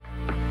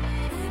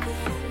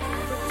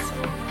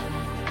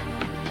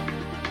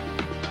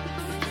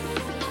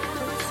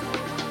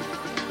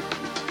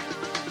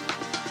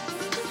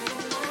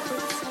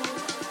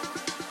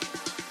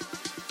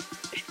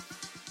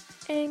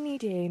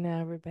day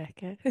now,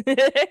 Rebecca.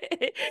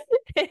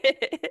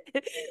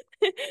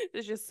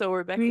 It's just so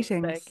Rebecca like,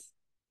 Greetings.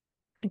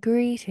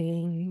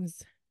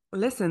 greetings.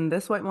 Listen,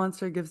 this white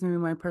monster gives me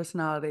my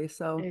personality,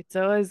 so It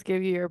does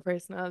give you your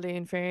personality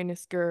in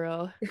fairness,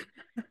 girl.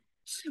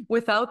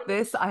 without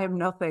this, I am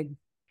nothing.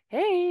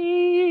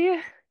 Hey,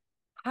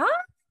 Hi.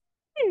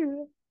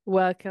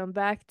 welcome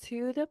back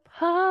to the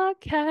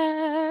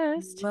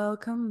podcast.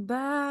 Welcome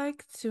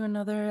back to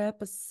another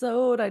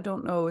episode. I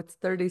don't know, it's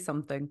 30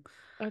 something.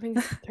 I think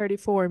it's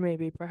 34,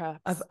 maybe, I've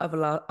perhaps. I've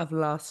lo I've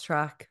lost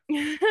track.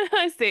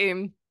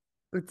 Same.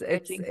 It's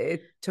Edging.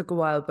 it took a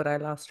while, but I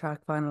lost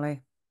track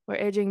finally. We're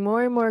edging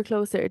more and more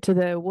closer to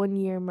the 1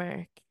 year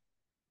mark.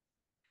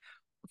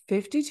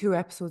 52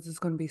 episodes is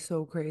going to be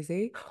so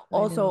crazy. I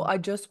Also, know. I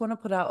just want to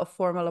put out a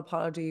formal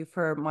apology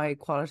for my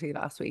quality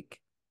last week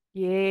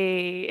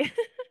Yay. I was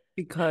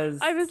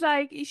because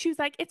like, she was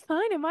like, it's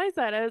fine on my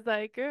side. I was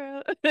like,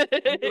 girl.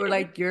 you were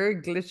like,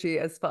 you're glitchy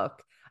as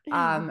fuck.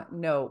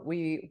 No,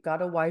 we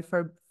got a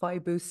Wi-Fi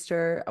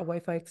booster, a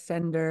Wi-Fi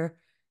extender.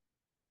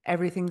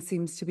 Everything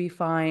seems to be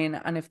fine.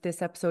 And if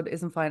this episode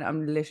isn't fine,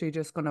 I'm literally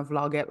just gonna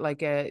vlog it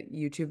like a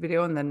YouTube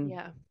video and then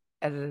Yeah,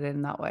 edit it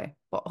in that way.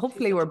 But she's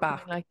hopefully such we're a queen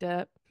back. like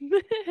that.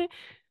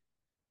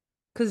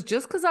 Because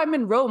just because I'm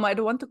in Rome, I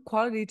don't want the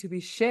quality to be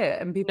shit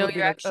and people No, to be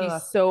you're like, actually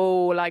ugh,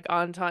 so like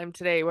on time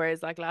today,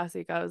 whereas like last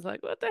week I was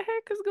like, what the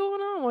heck is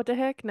going on? What the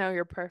heck? Now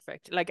you're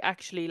perfect. Like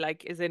actually,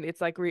 like is in it's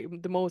like re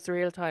the most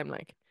real time.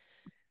 Like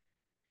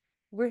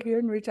we're here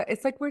and reach out.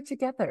 It's like we're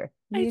together,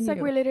 me it's and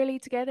like we're you. literally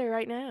together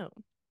right now.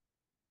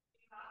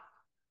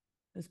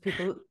 There's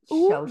people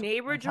Ooh, shouting in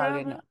neighbor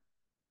Italian. drama.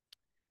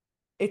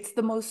 It's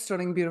the most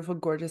stunning, beautiful,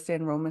 gorgeous day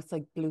in Rome. It's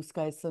like blue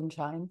sky,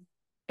 sunshine.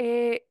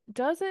 It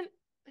doesn't.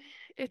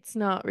 It's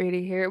not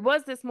really here. It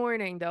was this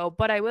morning though,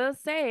 but I will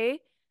say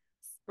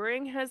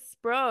spring has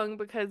sprung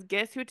because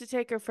guess who to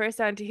take her first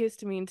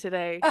antihistamine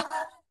today?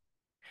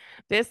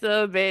 This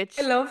little I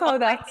bitch. love Oh how my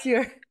that's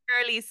your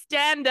girlie,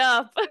 stand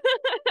up.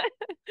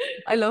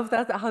 I love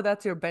that how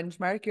that's your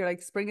benchmark. You're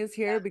like spring is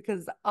here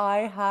because I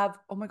have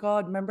oh my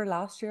God, remember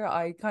last year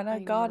I kind I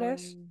of got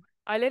it. know.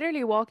 I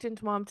literally walked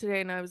into mom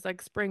today and I was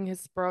like, spring has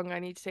sprung. I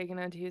need to take an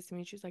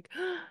antihistamine. She's like,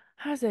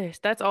 has it?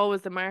 That's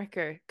always the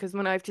marker. Because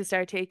when I have to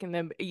start taking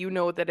them, you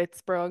know that it's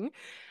sprung.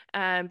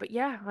 But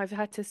yeah, I've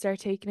had to start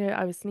taking it.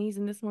 I was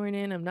sneezing this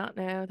morning. I'm not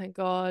now, thank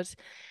God.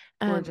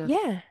 Gorgeous.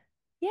 Yeah,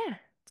 yeah,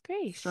 it's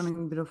great.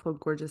 Stunning, beautiful,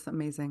 gorgeous,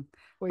 amazing.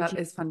 Where'd That you?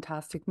 is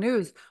fantastic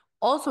news.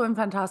 Also, in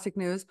fantastic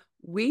news,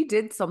 we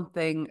did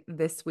something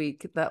this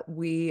week that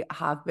we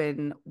have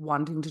been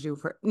wanting to do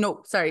for,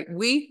 no, sorry,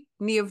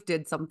 Neve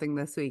did something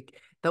this week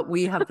that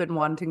we have been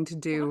wanting to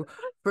What do was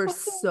for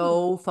fucking?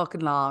 so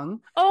fucking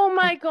long. Oh Uh,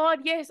 my God,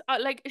 yes.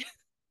 Like,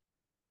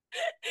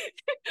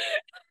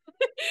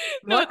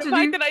 no, What the did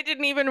fact you? that I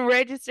didn't even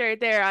register it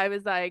there, I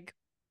was like,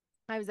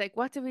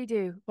 what did we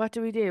do? What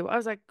did we do? I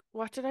was like,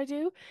 what did I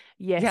do?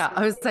 Yes, Yeah, we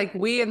I was like,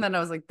 did. we, and then I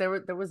was like, there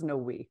was no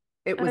we.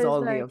 It was I was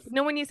all like, Neve.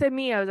 no, when you said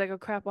me, I was like, oh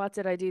crap, what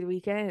did I do the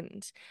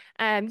weekend?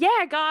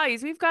 Yeah,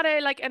 guys, we've got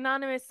a like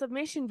anonymous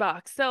submission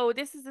box. So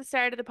this is the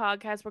start of the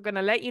podcast. We're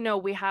gonna let you know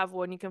we have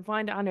one. You can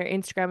find it on our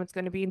Instagram. It's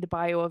gonna be in the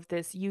bio of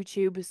this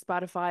YouTube,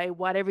 Spotify,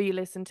 whatever you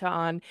listen to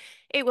on.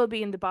 It will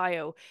be in the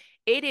bio.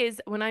 It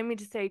is, when I mean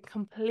to say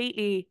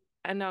completely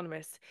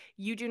anonymous.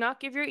 You do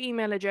not give your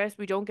email address.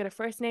 We don't get a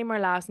first name or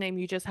last name.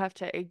 You just have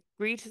to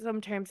agree to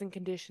some terms and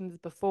conditions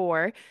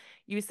before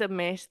you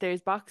submit. There's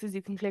boxes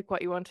you can click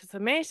what you want to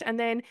submit, and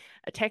then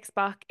a text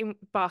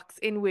box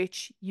in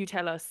which you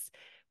tell us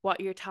what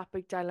your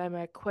topic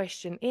dilemma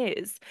question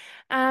is.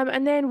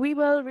 And then we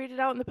will read it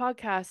out in the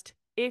podcast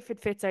if it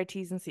fits our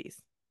T's and C's,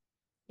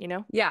 you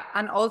know? Yeah,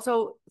 and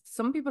also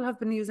some people have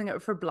been using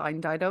it for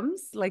blind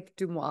items like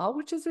Dumois,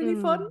 which is really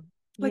fun.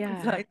 Like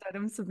Yeah, blind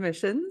item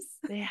submissions.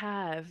 they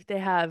have. They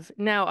have.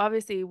 Now,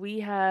 obviously, we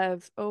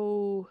have, I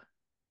oh,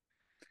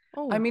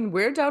 mean,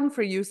 we're down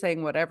for you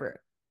saying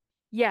whatever.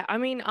 yeah, I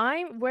mean,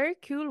 we're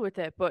cool with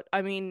it, but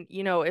I mean,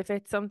 if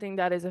it's something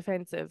that is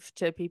offensive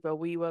to people,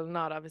 we will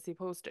not obviously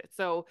post it.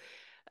 So,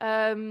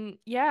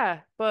 yeah,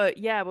 but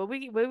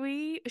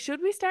we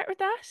should we start with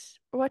that?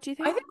 Or what do you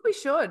I think? think we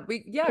should.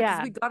 Yeah, because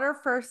Yeah, we got our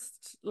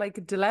first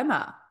like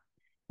dilemma.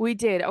 we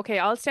did. Okay,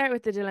 I'll start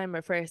with the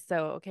dilemma first. So,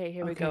 okay,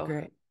 here we Okay, go.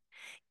 great.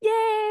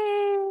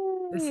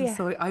 This is Yay!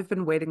 so I've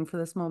been waiting for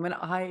this moment.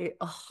 I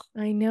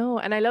know,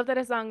 and I love that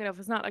it's long enough.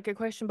 It's not like a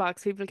question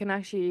box. People can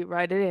actually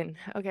write it in.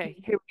 Okay,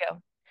 here we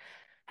go.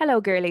 Hello,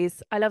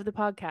 girlies. I love the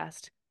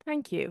podcast.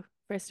 Thank you.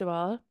 First of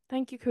all,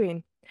 thank you,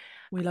 Queen.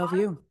 We love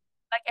you.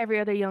 Like every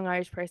other young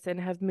Irish person,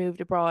 have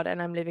moved abroad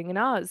and I'm living in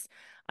Oz.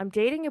 I'm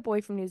dating a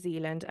boy from New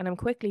Zealand and I'm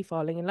quickly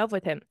falling in love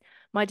with him.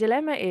 My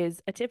dilemma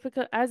is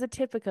as a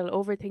typical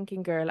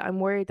overthinking girl, I'm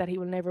worried that he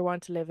will never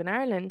want to live in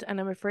Ireland and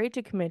I'm afraid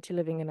to commit to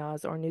living in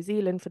Oz or New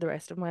Zealand for the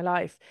rest of my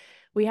life.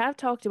 We have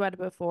talked about it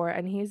before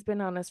and he's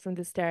been honest from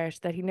the start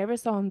that he never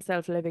saw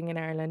himself living in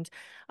Ireland.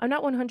 I'm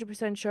not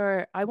 100%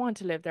 sure I want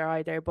to live there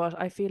either, but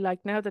I feel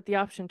like now that the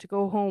option to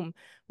go home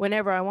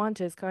whenever I want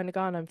is kind of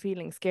gone, I'm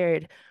feeling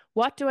scared.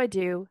 What do I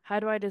do? How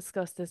do I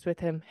discuss this with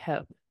him?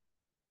 Help.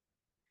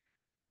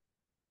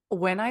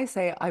 when I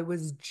say I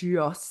was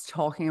just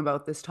talking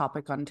about this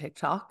topic on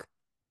TikTok,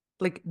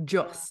 like Yeah.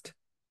 just.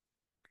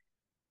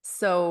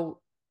 So,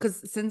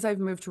 because since I've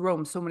moved to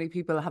Rome, so many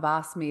people have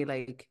asked me,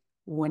 like,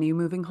 when are you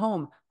moving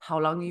home? How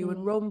long are you in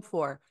Mm, Rome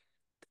for?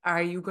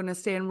 Are you going to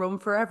stay in Rome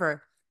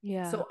forever?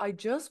 yeah. So, I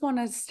just want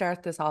to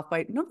start this off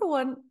by number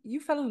one, you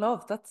fell in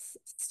love. That's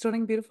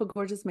stunning, beautiful,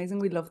 gorgeous, amazing.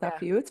 We love that Yeah.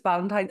 for you. It's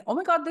Valentine's. Oh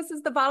my God, this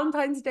is the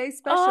Valentine's Day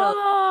special.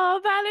 Oh,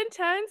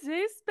 Valentine's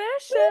is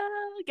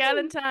special.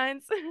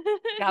 Galentine's.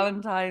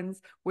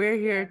 Galentine's. We're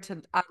here Yeah.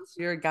 to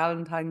answer your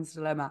Galentine's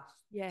dilemma.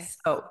 Yes.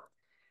 So,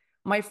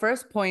 my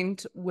first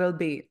point will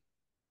be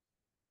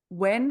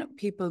when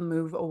people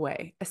move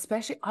away,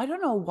 especially, I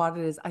don't know what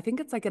it is. I think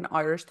it's like an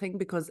Irish thing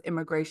because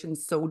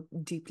immigration's so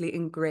deeply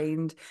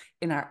ingrained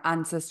in our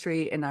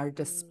ancestry, in our Mm.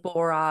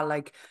 diaspora.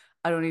 Like,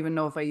 I don't even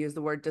know if I use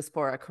the word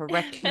diaspora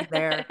correctly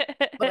there,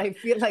 but I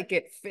feel like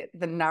it fit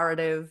the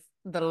narrative,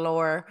 the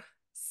lore.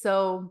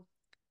 So,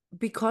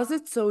 because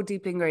it's so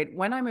deeply ingrained,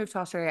 when I moved to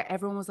Australia,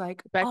 everyone was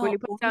like, Beck, will oh, you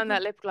put only down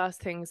that go. lip gloss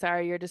thing?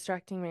 Sorry, you're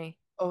distracting me.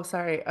 Oh,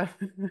 sorry.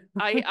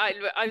 I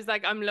was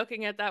like, I'm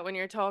looking at that when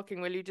you're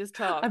talking. Will you just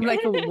talk? I'm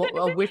like a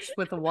witch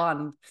with a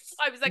wand.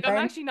 I was like, I'm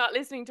When actually not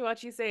listening to what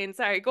she's saying.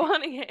 Sorry, go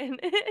on again.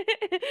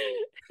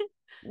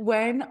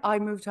 when I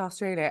moved to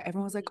Australia,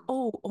 everyone was like,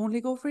 oh,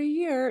 only go for a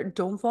year.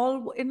 Don't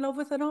fall in love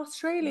with an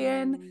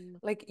Australian. Mm,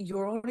 Like,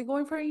 you're only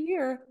going for a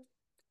year.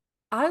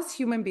 As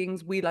human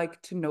beings, we like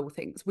to know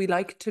things. We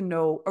like to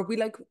know, or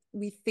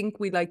we think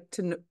we like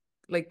to know,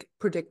 like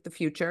predict the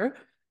future.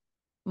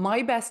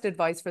 My best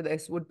advice for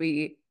this would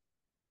be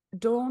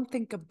don't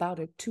think about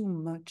it too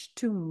much,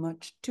 too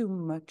much, too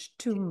much,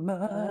 too too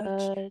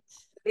much. much.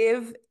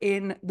 Live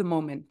in the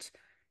moment.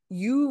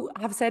 You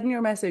have said in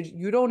your message,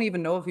 you don't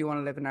even know if you want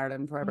to live in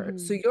Ireland forever.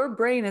 So Mm, your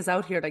brain is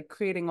out here like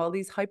creating all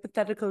these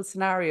hypothetical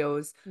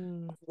scenarios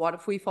mm, of what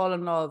if we fall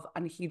in love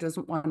and he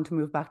doesn't want to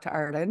move back to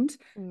Ireland,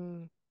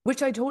 mm,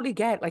 which I totally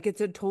get. Like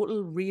it's a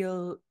total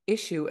real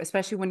issue,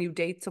 especially when you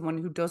date someone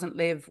who doesn't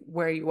live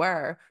where you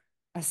are,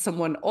 as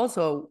someone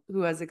also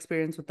who has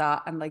experience with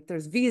that. And like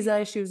there's visa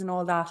issues and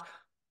all that.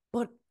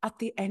 But at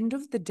the end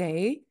of the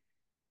day,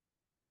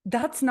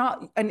 that's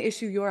not an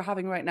issue you're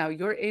having right now.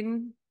 You're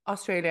in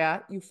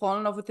Australia, you fall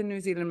in love with a New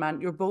Zealand man,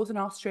 you're both in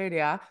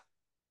Australia.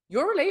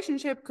 Your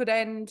relationship could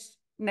end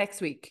next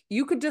week.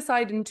 You could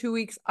decide in 2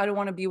 weeks, I don't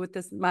want to be with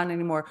this man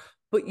anymore.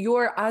 But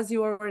you're, as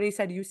you already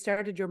said, you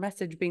started your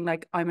message being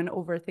like, I'm an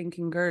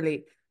overthinking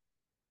girly.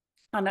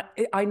 And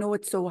I know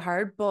it's so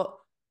hard, but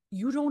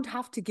you don't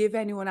have to give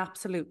anyone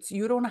absolutes.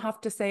 You don't have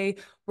to say,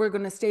 we're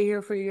going to stay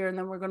here for a year and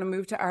then we're going to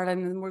move to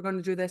Ireland and we're going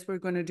to do this, we're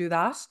going to do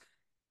that.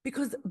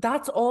 Because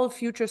that's all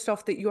future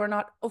stuff that you're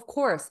not, of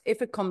course,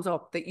 if it comes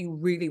up that you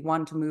really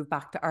want to move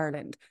back to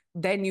Ireland,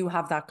 then you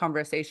have that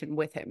conversation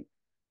with him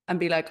and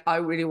be like, I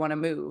really want to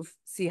move,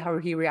 see how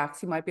he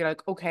reacts. He might be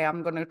like, okay,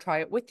 I'm going to try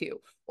it with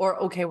you.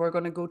 Or, okay, we're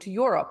going to go to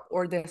Europe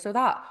or this or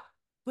that.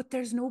 But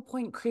there's no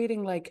point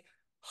creating like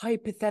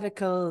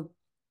hypothetical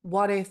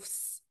what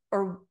ifs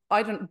or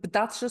I don't, but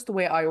that's just the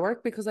way I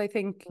work because I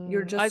think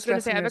you're I just was going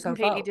to say, I stressing have a yourself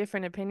completely out.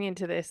 different opinion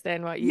to this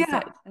than what you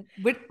Yeah, said.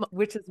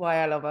 which is why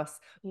I love us.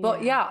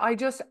 But Yeah.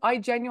 yeah, I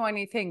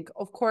genuinely think,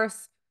 of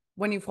course,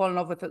 when you fall in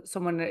love with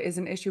someone, it is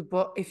an issue.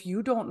 But if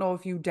you don't know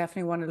if you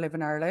definitely want to live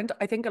in Ireland,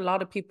 I think a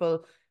lot of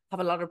people have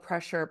a lot of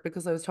pressure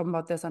because I was talking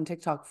about this on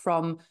TikTok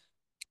from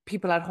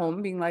people at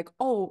home being like,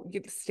 oh,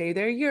 you stay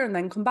there a year and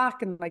then come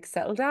back and like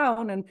settle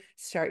down and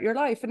start your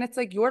life. And it's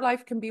like your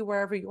life can be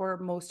wherever you're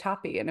most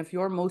happy. And if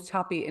you're most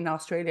happy in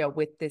Australia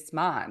with this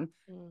man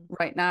Mm.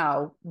 right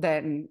now,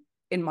 then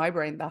in my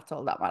brain, that's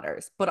all that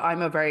matters. But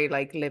I'm a very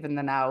like live in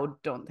the now,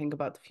 don't think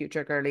about the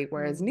future girly.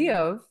 Whereas Mm.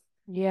 Neo,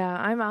 Yeah,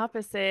 I'm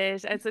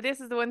opposite. And so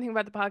this is the one thing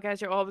about the podcast,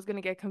 you're always going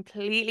to get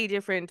completely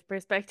different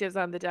perspectives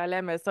on the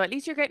dilemma. So at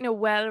least you're getting a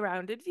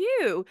well-rounded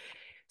view.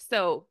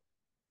 So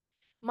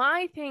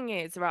my thing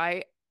is,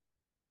 right,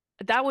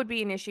 that would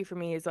be an issue for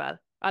me as well.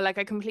 I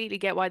completely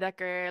get why that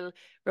girl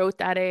wrote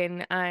that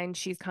in and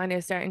she's kind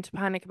of starting to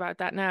panic about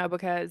that now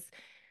because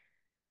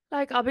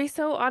like, I'll be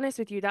so honest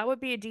with you, that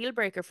would be a deal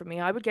breaker for me.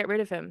 I would get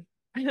rid of him.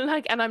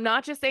 Like, and I'm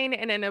not just saying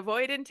it in an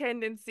avoidant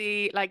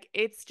tendency. Like,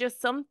 it's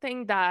just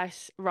something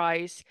that,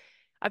 right,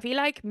 I feel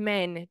like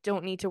men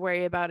don't need to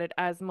worry about it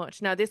as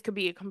much. Now, this could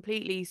be a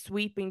completely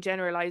sweeping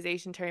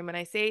generalization term when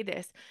I say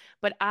this,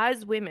 but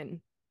as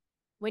women,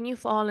 when you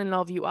fall in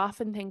love, you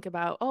often think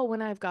about, oh,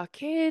 when I've got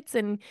kids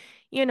and,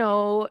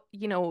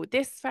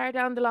 this far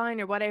down the line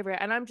or whatever.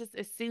 And I'm just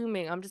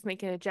assuming, I'm just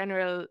making a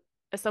general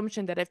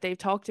assumption that if they've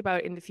talked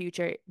about in the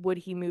future, would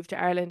he move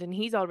to Ireland? And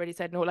he's already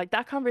said no. Like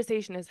that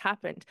conversation has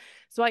happened.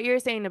 So what you're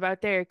saying about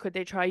there, could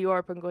they try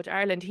Europe and go to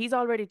Ireland? He's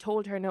already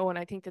told her no. And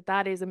I think that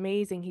that is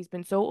amazing. He's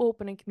been so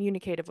open and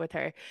communicative with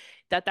her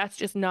that that's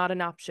just not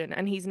an option.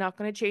 And he's not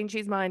going to change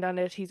his mind on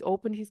it. He's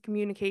opened his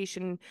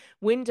communication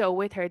window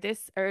with her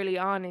this early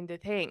on in the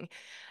thing.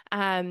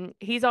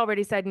 He's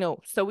already said no.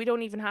 So we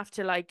don't even have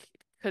to like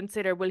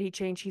consider will he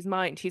change his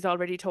mind. He's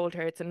already told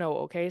her it's a no,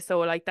 okay? So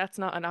like that's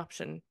not an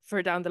option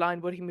for down the line.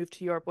 Would he move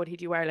to Europe? Would he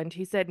do Ireland?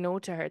 He said no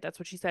to her. That's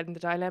what she said in the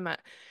dilemma.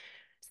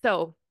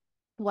 So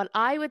What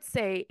I would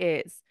say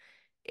is,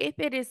 if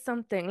it is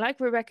something like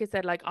Rebecca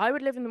said, like I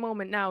would live in the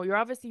moment now, you're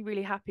obviously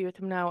really happy with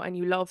him now and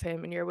you love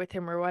him and you're with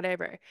him or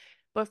whatever.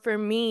 But for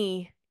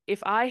me,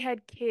 if I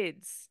had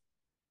kids,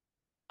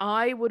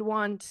 I would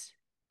want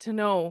to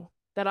know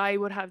that I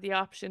would have the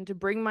option to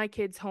bring my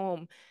kids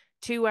home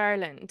to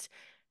Ireland,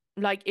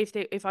 like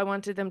if I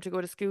wanted them to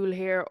go to school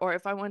here, or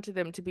if I wanted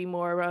them to be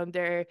more around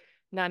their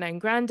nana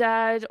and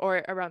granddad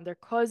or around their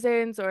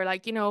cousins, or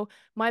like,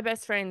 my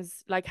best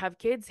friends like have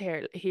kids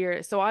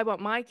here. So I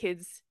want my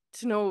kids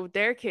to know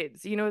their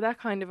kids, that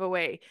kind of a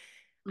way.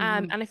 Hmm.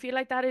 And I feel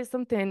like that is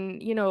something,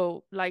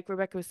 like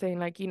Rebecca was saying,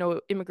 like,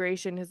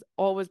 immigration has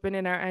always been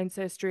in our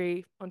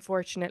ancestry,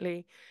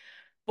 unfortunately.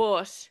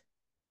 But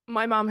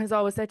my mom has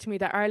always said to me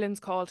that Ireland's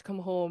call to come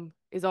home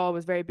is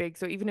always very big.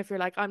 So even if you're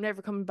like, I'm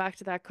never coming back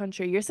to that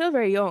country, you're still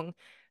very young.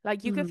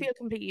 Like you could Hmm. feel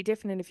completely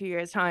different in a few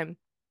years' time.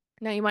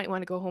 Now you might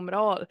want to go home at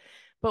all.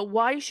 But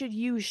why should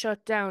you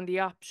shut down the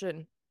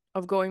option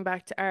of going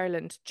back to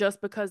Ireland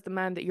just because the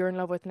man that you're in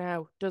love with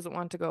now doesn't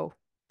want to go?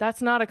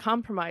 That's not a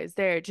compromise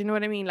there. Do you know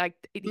what I mean? Like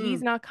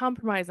he's Mm. not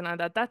compromising on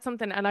that. That's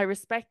something, and I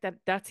respect that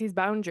that's his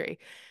boundary.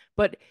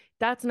 But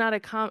that's not a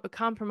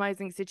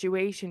compromising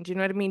situation. Do you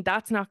know what I mean?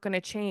 That's not going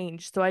to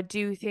change. So I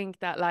do think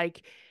that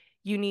like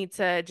you need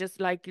to just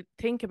like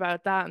think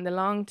about that in the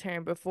long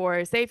term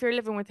before, say if you're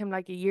living with him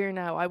like a year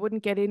now, I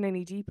wouldn't get in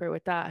any deeper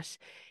with that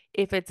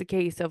if it's a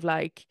case of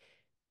like,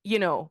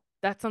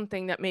 that's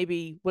something that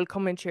maybe will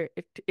come into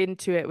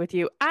it with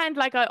you. And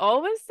like I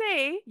always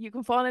say, you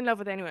can fall in love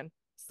with anyone.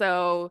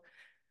 So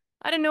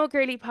I don't know,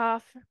 girly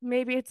path.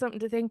 Maybe it's something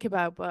to think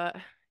about, but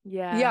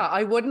yeah. Yeah,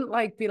 I wouldn't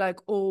like be like,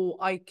 oh,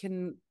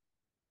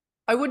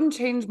 I wouldn't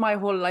change my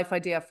whole life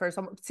idea for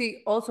some.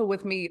 See, also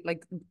with me,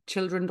 like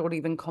children don't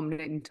even come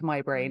into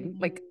my brain.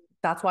 Like Mm.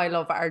 that's why I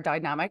love our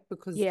dynamic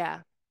because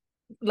Yeah.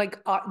 like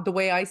the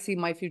way I see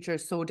my future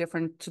is so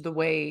different to the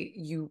way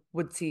you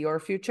would see your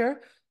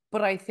future.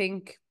 But I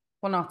think,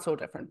 well, not so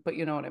different, but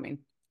you know what I mean.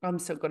 I'm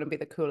still going to be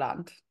the cool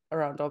aunt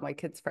around all my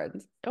kids' Oh,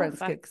 kids,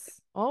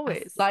 facts.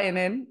 Always. flying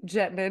in,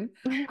 jetting in.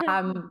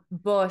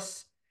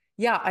 But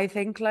yeah, I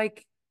think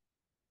like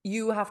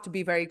you have to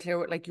be very clear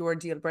with like your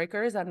deal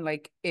breakers and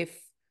like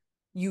if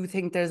you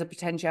think there's a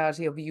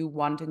potentiality of you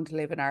wanting to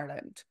live in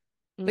Ireland.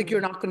 Like you're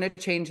Mm. not going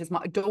to change his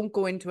mind. Don't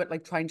go into it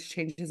like trying to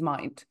change his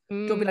mind.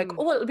 Don't be like, Mm.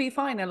 oh, it'll be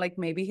fine. And like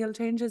maybe he'll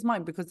change his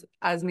mind because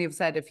as Niamh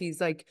said, if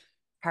he's like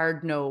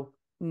hard no,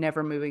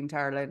 never moving to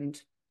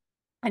Ireland,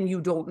 and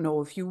you don't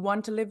know if you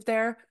want to live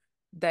there,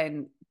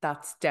 then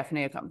that's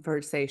definitely a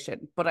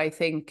conversation. But I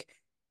think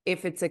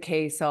if it's a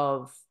case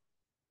of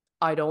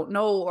I don't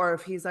know, or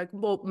if he's like,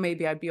 well,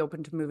 maybe I'd be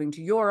open to moving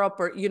to Europe,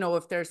 or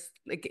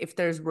if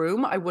there's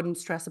room, I wouldn't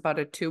stress about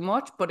it too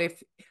much. But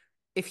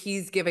if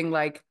he's giving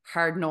like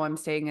hard no, I'm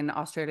staying in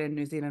Australia and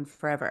New Zealand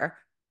forever,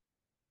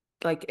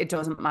 like it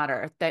doesn't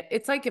matter. That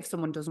it's like if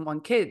someone doesn't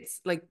want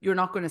kids, like you're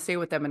not going to stay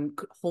with them and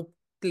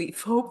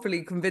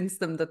hopefully convince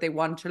them that they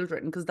want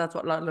children because that's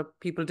what a lot of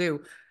people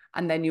do,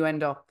 and then you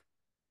end up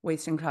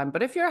wasting time.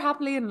 But if you're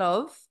happily in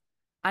love,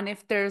 and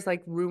if there's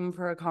like room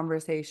for a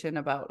conversation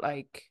about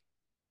like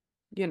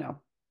you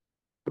know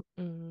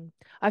Mm.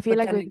 I feel but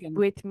like then with again,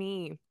 with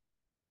me,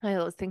 I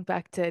always think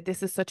back to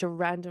this is such a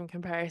random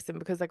comparison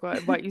because like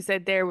what you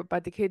said there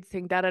about the kids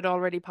thing that had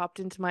already popped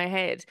into my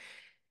head.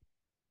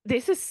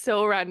 This is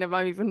so random.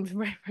 I'm even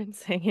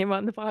referencing him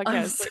on the I'm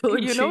podcast. But so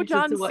intrigued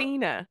as John to what.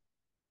 Cena?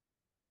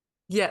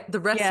 Yeah, the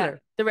Yeah, wrestler.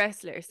 the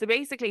wrestler. So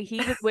basically,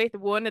 he was with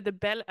one of the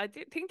Bella.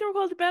 Think they were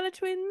called the Bella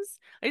Twins.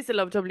 I used to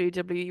love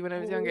WWE when I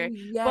was Oh younger,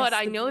 but yes,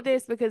 I the know beautiful.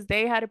 this because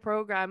they had a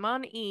program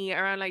on E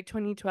around like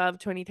 2012,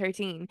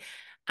 2013,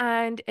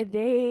 and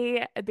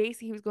they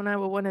basically he was going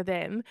out with one of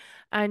them,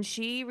 and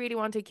she really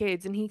wanted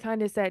kids, and he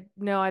kind of said,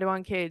 "No, I don't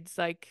want kids.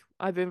 Like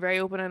I've been very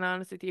open and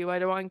honest with you. I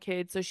don't want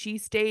kids." So she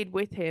stayed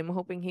with him,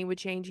 hoping he would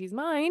change his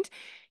mind.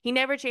 He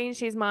never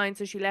changed his mind,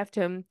 so she left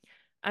him.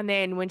 And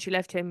then when she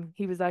left him,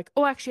 he was like,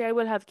 "Oh, actually, I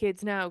will have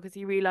kids now," because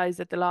he realized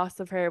that the loss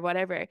of her,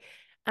 whatever.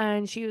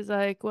 And she was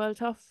like, "Well,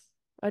 tough.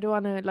 I don't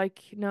want to, like,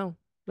 no.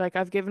 Like,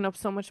 I've given up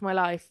so much of my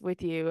life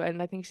with you."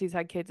 And I think she's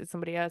had kids with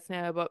somebody else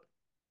now. But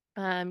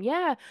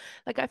yeah,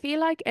 like I feel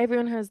like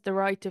everyone has the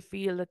right to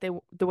feel that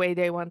the way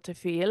they want to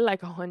feel,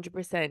 like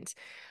 100%.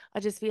 I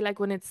just feel like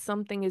when it's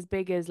something as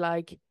big as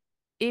like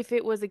if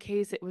it was a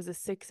case it was a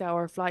 6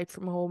 hour flight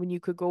from home and you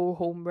could go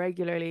home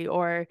regularly,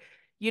 or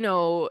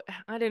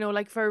I don't know,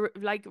 like for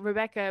like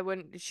Rebecca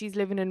when she's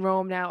living in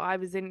Rome now, I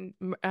was in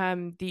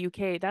the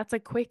UK. That's a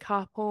quick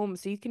hop home,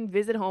 so you can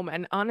visit home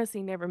and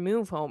honestly never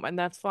move home, and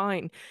that's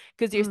fine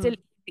because you're still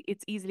Mm,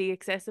 it's easily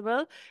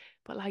accessible.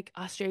 But like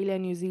Australia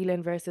and New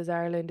Zealand versus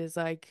Ireland is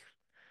like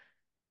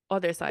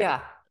other side of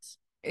yeah,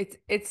 it.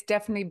 it's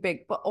definitely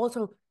big, but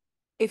also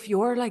if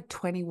you're like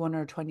 21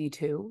 or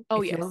 22,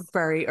 Oh if you're yes.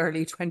 very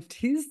early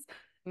 20s,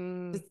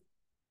 Mm, just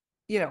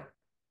you know,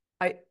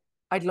 I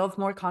I'd love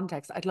more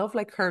context. I'd love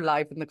like her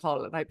live in the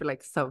call, and I'd be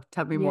like, so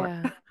tell me more.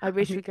 yeah. I I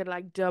wish we need could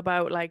like dub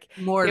out like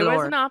more there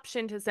was an lore.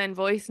 option to send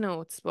voice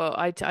notes, but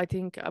I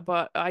think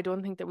but I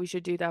don't think that we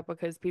should do that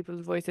because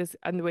people's voices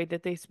and the way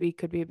that they speak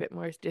could be a bit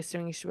more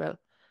distinguishable.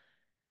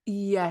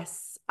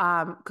 Yes,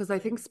 because I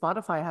think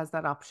Spotify has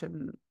that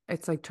option.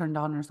 It's like turned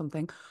on or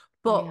something.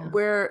 But Yeah.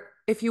 where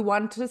if you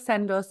want to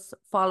send us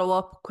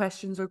follow-up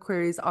questions or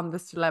queries on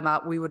this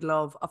dilemma, we would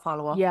love a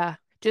follow-up. Yeah.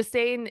 Just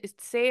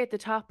say at the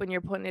top when you're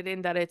putting it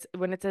in that it's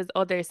when it says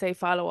other, say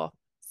follow up.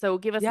 So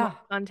give us more Yeah,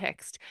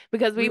 context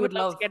because we we would would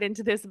love to love. get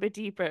into this a bit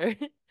deeper.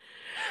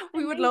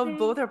 We would love Amazing.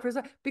 both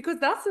our because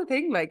that's the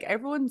thing, like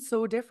everyone's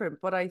so different.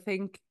 But I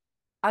think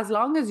as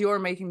long as you're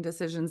making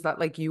decisions that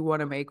like you want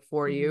to make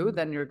for you, Mhm.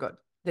 then you're good.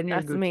 Then you're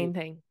That's the main Gucci.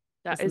 thing.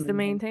 That That's the is the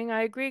main main thing. thing.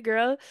 I agree,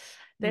 girl.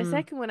 The Mm.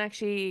 second one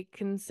actually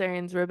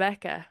concerns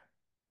Rebecca.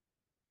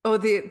 Oh,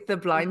 the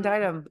blind Mhm.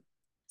 item.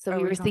 So Are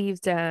he we talking?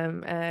 received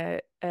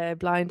a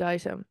blind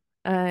item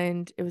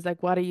and it was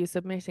like, what are you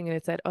submitting? And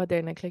it said other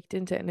and I clicked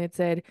into it and it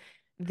said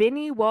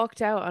Vinny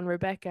walked out on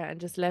Rebecca and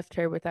just left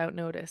her without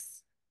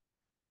notice.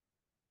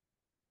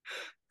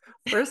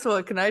 First of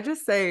all, can I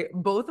just say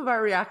both of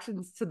our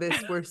reactions to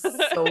this were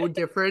so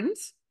different,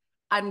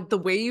 and the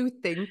way you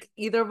think,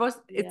 either of us,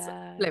 it's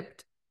Yeah.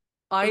 flipped. It's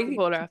the I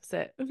polar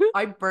opposite.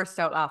 I burst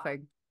out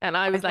laughing. And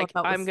I I was thought like,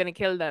 that I'm was gonna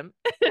kill them.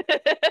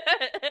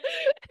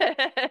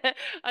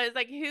 I was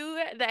like, who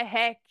the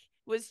heck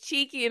was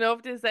cheeky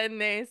enough to send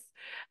this?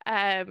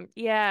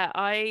 Yeah,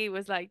 I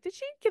was like, did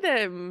she get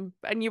him?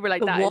 And you were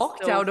like, the that is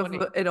walked so out of funny.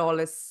 it all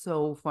is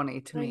so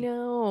funny to I me.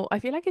 know. I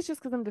feel like it's just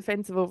because I'm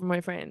defensive over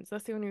my friends.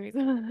 That's the only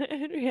reason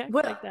I react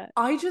like But that.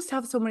 I just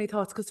have so many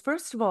thoughts because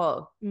first of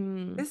all,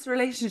 Mm, this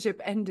relationship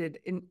ended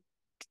in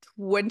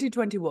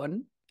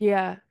 2021.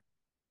 yeah.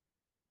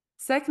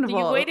 Second So of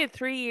you all, waited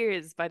 3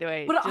 years, by the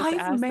way, but just to I've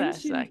ask that.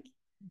 mentioned Like,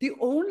 the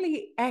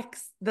only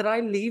ex that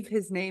I leave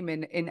his name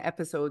in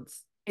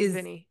episodes is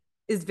Vinny.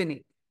 is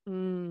Vinny.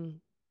 Mm,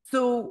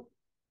 So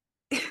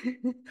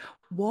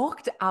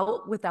walked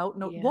out without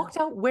no yeah. walked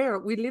out where?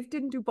 We lived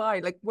in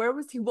Dubai. Like where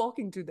was he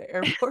walking to the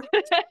airport?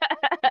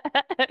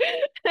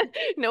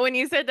 No, when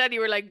you said that, you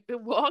were like,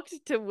 walked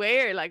to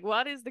where? Like,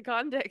 what is the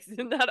context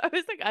in that? I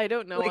was like, I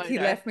don't know Like he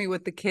either. left me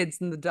with the kids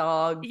and the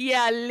dog.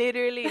 Yeah,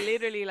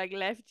 literally, like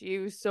left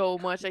you so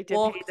much, like to pay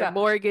Walked the out.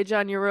 mortgage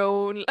on your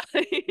own.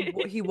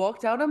 He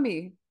walked out on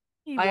me.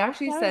 He I walked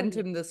actually out on sent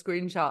you. him the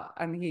screenshot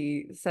and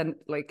he sent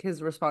like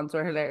his response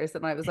were hilarious.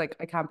 And I was like,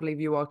 I can't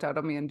believe you walked out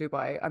on me in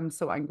Dubai. I'm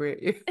so angry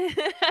at you.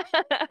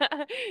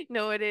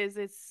 No, it is.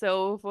 It's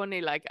so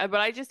funny. Like, but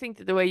I just think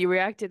that the way you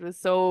reacted was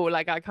so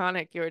like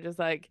iconic. You were just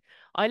like,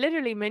 I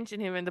literally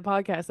mentioned him in the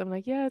podcast. I'm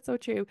like, yeah, it's so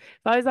true.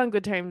 If I was on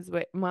good terms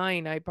with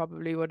mine, I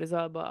probably would as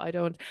well, but I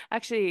don't.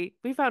 Actually,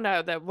 we found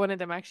out that one of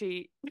them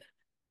actually,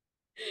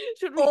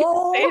 should we even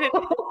say it?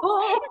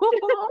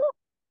 Oh,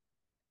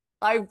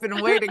 I've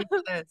been waiting for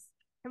this.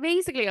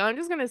 Basically, I'm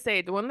just gonna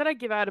say the one that I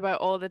give out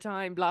about all the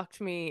time blocked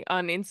me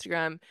on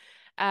Instagram,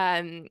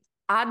 um,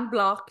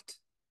 Unblocked.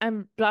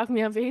 and blocked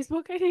me on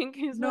Facebook, I think,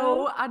 as well.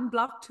 No,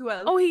 unblocked. Who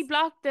Oh, he else?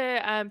 blocked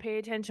the Pay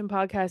Attention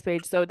podcast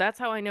page, so that's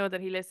how I know that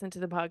he listened to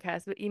the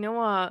podcast. But you know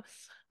what?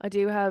 I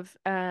do have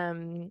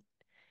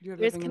You're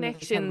there's living in the Telegram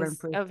connections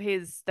proof. of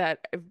his that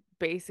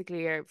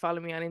basically are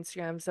following me on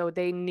Instagram, so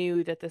they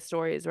knew that the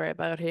stories were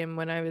about him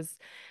when I was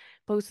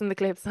posting the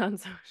clips on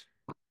social.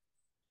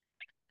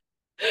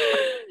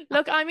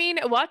 Look, I mean,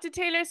 what did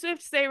Taylor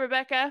Swift say,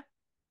 Rebecca?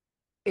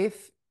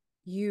 If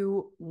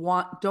you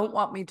don't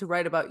want me to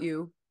write about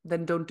you,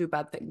 then don't do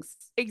bad things.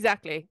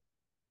 Exactly.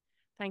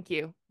 Thank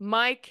you.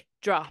 Mic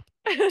drop.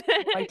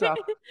 Mic drop.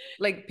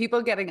 Like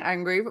people getting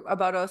angry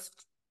about us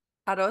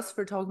at us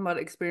for talking about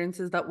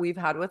experiences that we've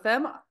had with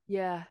them.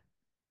 Yeah.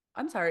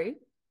 I'm sorry.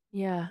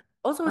 Yeah.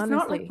 Also, it's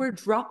not like Honestly. we're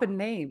dropping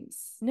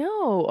names.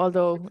 No,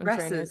 although in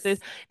fairness, Addresses.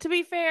 to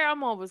be fair,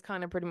 I'm always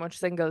kind of pretty much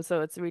single, so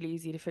it's really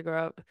easy to figure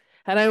out.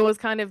 And I always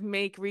kind of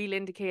make real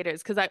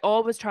indicators because I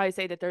always try to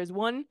say that there's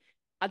one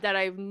that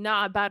I've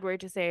not a bad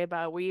word to say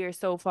about. We are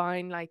so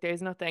fine, like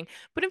there's nothing.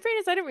 But in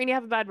fairness, I don't really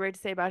have a bad word to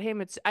say about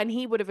him. It's and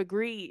he would have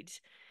agreed,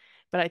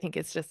 but I think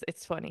it's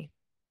funny.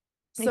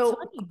 It's So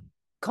funny.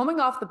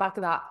 coming off the back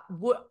of that,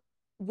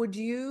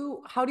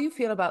 how do you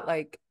feel about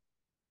like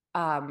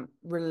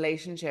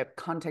relationship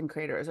content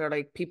creators or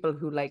like people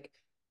who like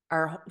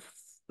are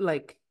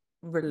like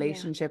Yeah.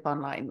 relationship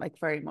online, like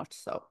very much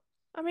so?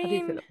 I How do you feel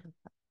mean, about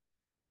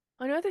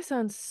I know this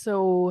sounds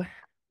so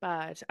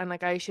bad, and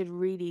like I should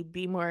really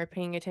be more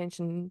paying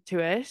attention to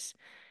it.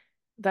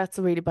 That's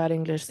a really bad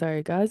English.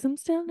 Sorry, guys. I'm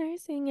still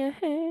nursing a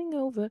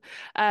hangover.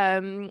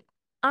 Um,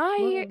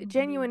 I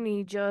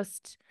genuinely that?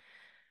 just,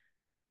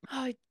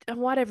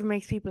 whatever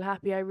makes people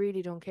happy, I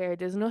really don't care.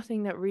 There's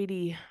nothing that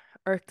really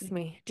irks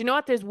me. Do you know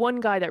what? There's one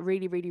guy that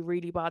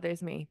really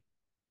bothers me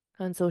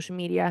on social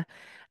media,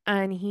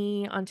 and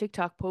he on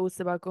TikTok posts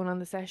about going on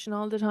the session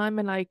all the time,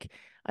 and like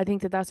I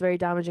think that that's very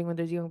damaging when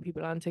there's young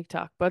people on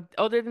TikTok. But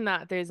other than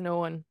that, there's no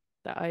one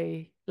that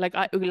I like.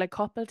 I like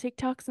couple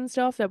TikToks and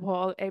stuff that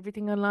put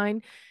everything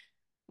online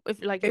if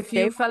If they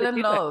you want fell to in do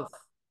it. love,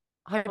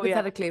 Oh yeah.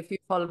 hypothetically, if you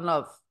fall in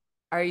love,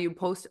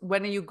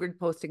 when are you grid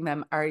posting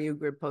them? Are you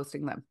grid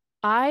posting them?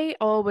 I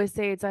always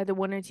say it's either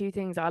one or two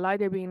things. I'll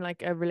either be in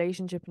like a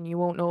relationship and you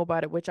won't know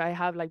about it, which I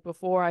have like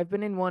before. I've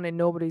been in one and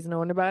nobody's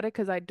known about it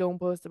because I don't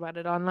post about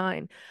it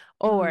online.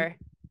 Mm. Or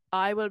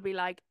I will be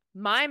like,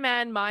 my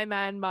man, my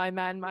man, my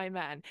man, my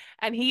man.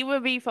 And he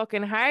will be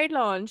fucking hard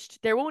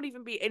launched. There won't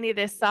even be any of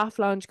this soft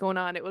launch going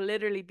on. It will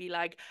literally be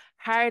like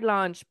hard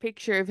launch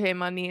picture of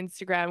him on the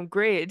Instagram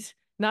grid,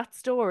 not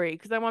story.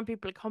 Because I want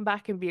people to come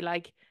back and be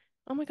like,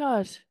 oh my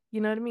God,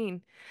 you know what I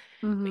mean?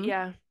 But Hmm.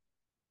 yeah.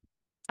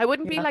 I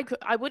wouldn't be Yeah. like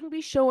I wouldn't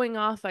be showing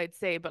off, I'd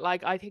say, but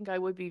like I think I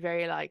would be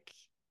very like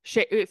sh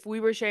if we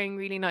were sharing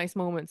really nice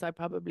moments, I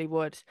probably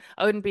would.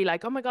 I wouldn't be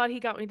like, "Oh my God, he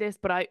got me this,"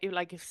 but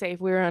like if say if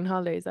we were on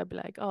holidays, I'd be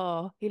like,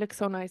 "Oh, he looks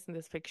so nice in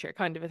this picture,"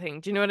 kind of a thing.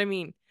 Do you know what I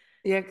mean?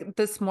 Yeah,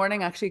 this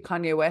morning actually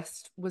Kanye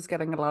West was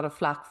getting a lot of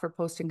flack for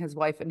posting his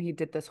wife, and he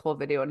did this whole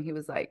video and he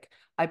was like,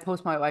 I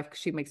post my wife because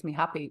she makes me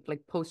happy.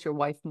 Like post your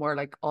wife more,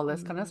 like all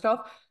this kind of Mm,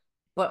 stuff.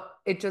 But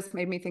it just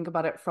made me think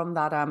about it from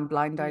that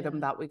blind item yeah.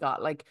 that we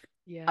got. Like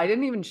I Yeah.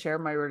 didn't even share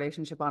my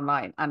relationship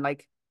online. And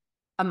like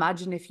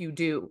imagine if you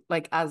do,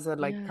 like as a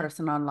like Yeah.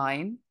 person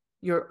online,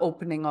 you're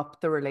opening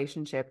up the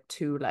relationship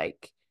to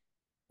like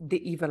the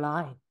evil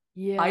eye.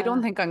 I don't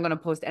Yeah. think I'm gonna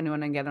post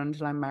anyone again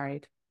until I'm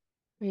married,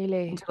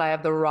 Really. until I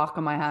have the rock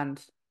in my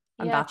hand.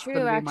 And Yeah, that's going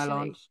true, to be my actually.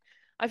 launch.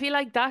 I feel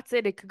like that's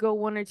it. It could go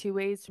one or two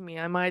ways for me.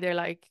 I'm either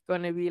like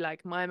gonna be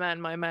like my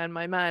man, my man,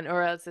 my man,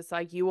 or else it's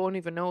like you won't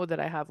even know that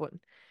I have one,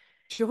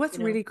 Do you know what's you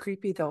know? really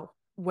creepy though?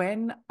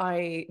 When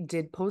I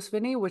did post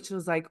Vinny, which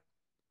was like,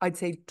 I'd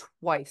say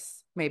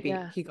twice, maybe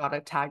Yeah. he got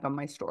a tag on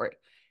my story.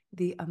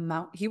 The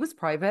amount, he was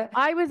private,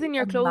 I was the in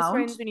your close amount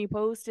friends when you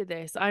posted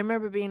this. I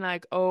remember being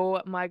like,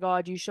 oh my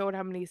God, you showed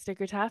how many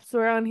sticker taps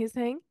were on his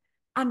thing.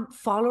 and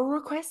follow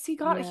requests he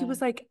got. He Yeah.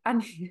 was like,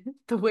 and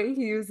the way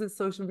he uses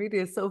social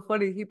media is so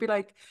funny. He'd be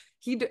like,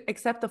 he'd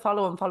accept the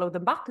follow and follow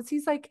them back because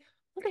he's like,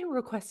 well, they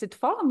requested to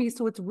follow me,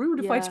 so it's rude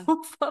if I Yeah.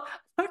 don't follow.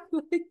 I'm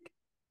like,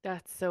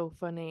 That's so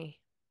funny.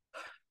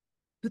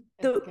 but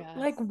That's the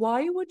like, gas.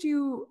 why would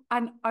you?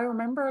 And I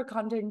remember a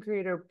content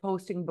creator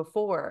posting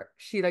before,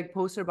 she like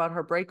posted about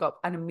her breakup,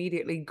 and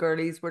immediately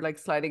girlies were like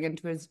sliding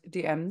into his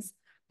DMs,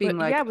 being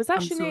But yeah, like, was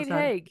that I'm so Sinead sad.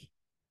 Haig?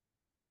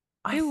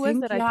 Who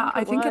was it? I think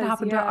I it think it was.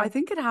 happened. I Yeah.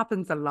 think it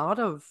happens a lot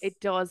of It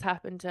does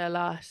happen to a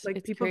lot. like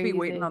It's people be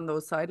waiting crazy. on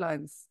those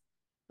sidelines,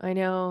 I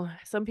know.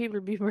 Some people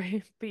be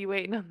be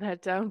waiting on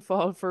that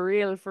downfall for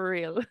real, for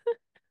real.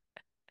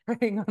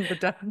 preying on the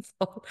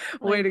downfall,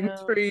 I waiting know.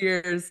 3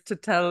 years to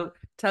tell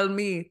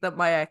me that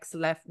my ex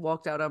left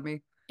walked out on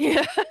me.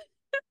 Yeah.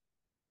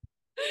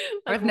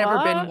 Like I've never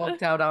been what?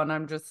 walked out on.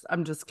 I'm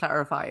just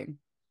clarifying.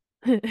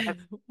 I've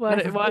never What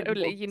been you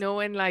walked. know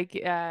when like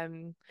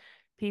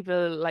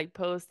people like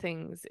post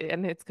things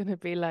and it's gonna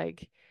be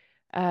like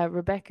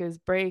Rebecca's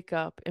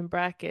breakup in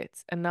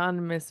brackets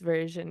anonymous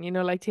version, you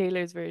know, like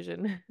Taylor's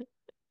version.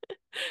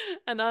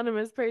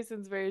 Anonymous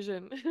person's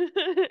version.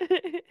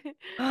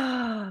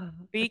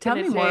 Speaking Tell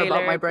of me more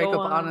about my Taylor, go breakup.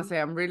 on. Honestly,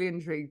 I'm really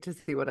intrigued to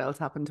see what else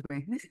happened to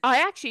me. I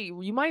actually,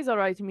 you might as well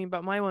write to me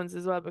about my ones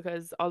as well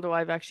because although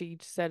I've actually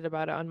said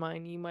about it on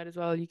mine, you might as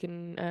well. You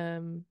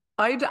can,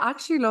 I'd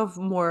actually love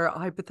more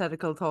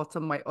hypothetical thoughts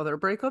on my other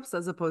breakups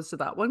as opposed to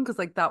that one because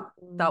like that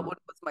mm, one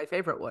was my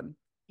favorite one.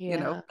 You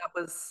know, yeah, that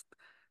was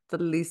the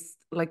least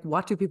like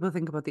what do people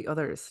think about the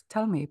others?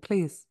 Tell me,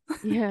 please.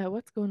 yeah.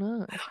 What's going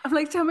on? I'm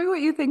like, tell me what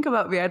you think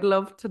about me. I'd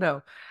love to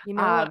know. You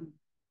know what? Um,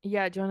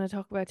 Yeah, do you want to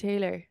talk about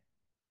Taylor?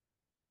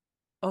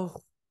 oh,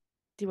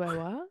 Do I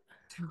what?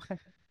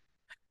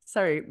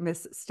 sorry,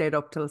 Miss stayed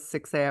up till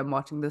 6 a.m.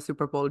 watching the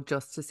Super Bowl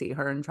just to see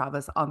her and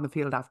Travis on the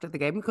field after the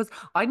game because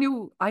I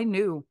knew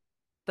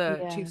the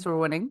Yeah. Chiefs were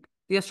winning.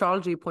 The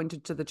astrology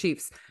pointed to the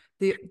Chiefs.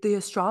 The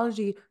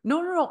astrology,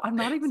 no, I'm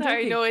not even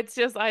Sorry, joking. no, it's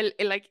just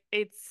like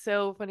it's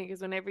so funny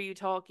because whenever you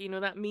talk, you know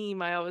that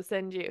meme I always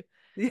send you,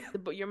 Yeah,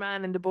 your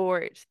man in the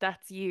board,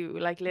 that's you,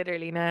 like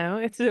literally now.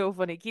 It's so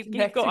funny. Keep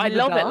going. I connecting the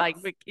love it, like,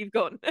 dots. but keep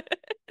going.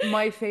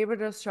 My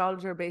favorite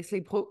astrologer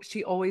basically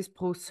she always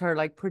posts her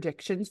like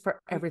predictions for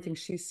everything. Mhm.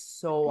 She's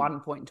so on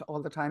point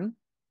all the time.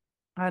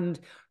 And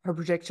her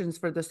predictions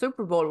for the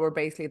Super Bowl were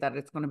basically that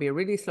it's going to be a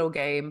really slow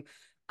game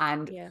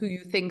and Yeah. who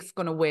you think's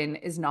going to win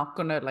is not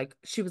going to like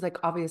she was like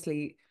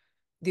obviously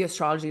the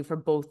astrology for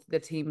both the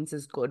teams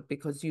is good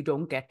because you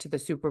don't get to the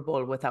Super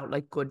Bowl without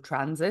like good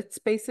transits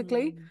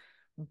basically.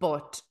 Mm.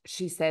 But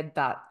she said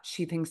that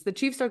she thinks the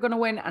Chiefs are going to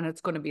win and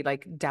it's going to be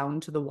like down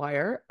to the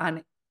wire.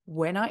 And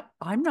when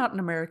I'm not an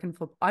American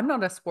football, I'm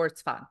not a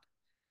sports fan,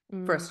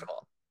 first Mm. of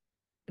all.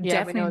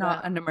 Yeah, we Definitely know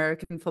not that. an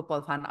American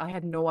football fan. I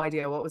had no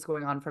idea what was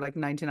going on for like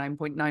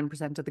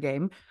 99.9% of the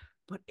game,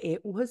 but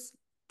it was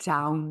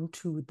down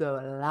to the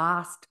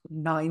last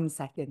 9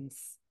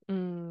 seconds.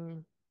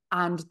 Mm.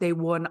 And they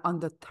won on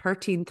the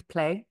 13th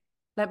play.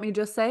 Let me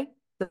just say,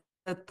 the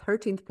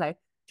 13th play,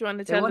 Do you want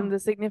to they tell them won. the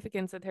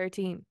significance of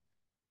 13?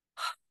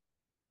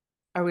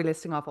 Are we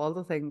listing off all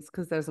the things?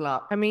 Because there's a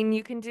lot. I mean,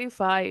 you can do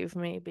five,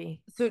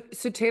 maybe. So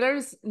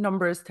Taylor's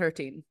number is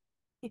 13.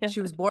 Yeah. She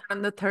was born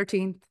on the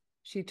 13th.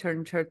 She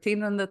turned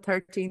 13 on the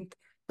 13th.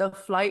 The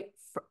flight,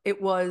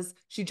 it was,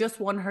 she just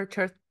won her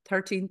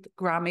 13th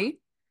Grammy.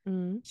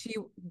 Mm.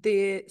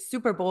 The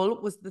Super Bowl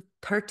was the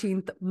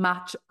 13th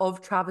match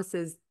of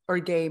Travis's or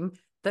game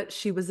that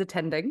she was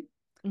attending.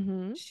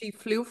 Mm-hmm. She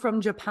flew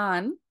from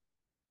Japan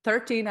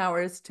 13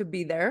 hours to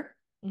be there.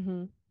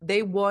 Mm-hmm.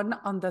 They won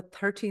on the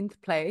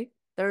 13th play.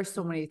 There are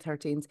so Mm-hmm. many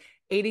 13s.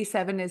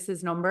 87 is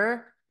his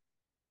number.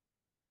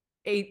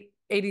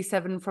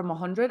 87 from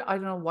 100. I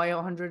don't know why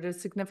 100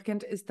 is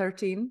significant, is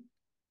 13.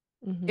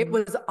 It Mm-hmm.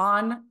 was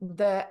on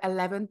the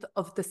 11th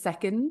of the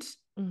 2nd,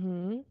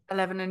 Mm-hmm.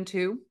 11 and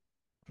 2,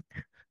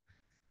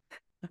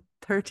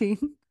 13.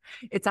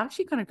 It's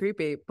actually kind of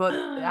creepy, but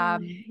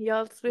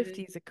Y'all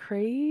Swifties are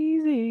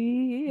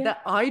crazy.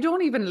 that I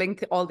don't even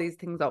link all these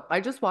things up.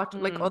 I just watch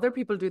like Mm, other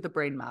people do the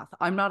brain math.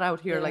 I'm not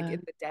out here like yeah. in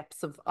the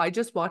depths of I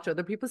just watch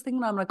other people's thing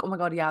and I'm like, oh my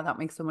God, yeah, that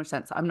makes so much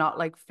sense. I'm not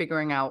like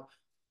figuring out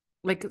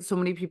like so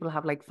many people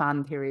have like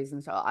fan theories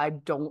and stuff. I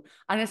don't,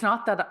 and it's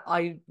not that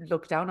I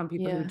look down on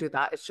people who Yeah. do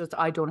that. It's just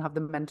I don't have the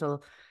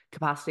mental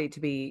capacity to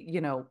be,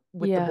 with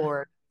the Yeah.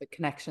 board, the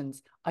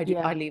connections. I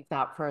Yeah. leave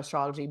that for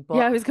astrology. Yeah, I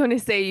But was going to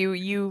say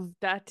you've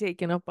that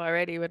taken up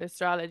already with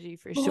astrology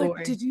for but sure.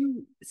 did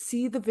you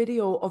see the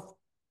video of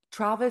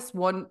Travis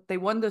won? They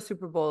won the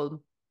Super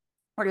Bowl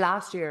or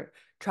last year.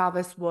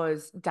 Travis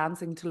was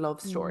dancing to Love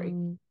Story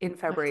Mm, in I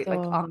February,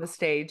 like saw. on the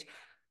stage.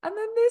 And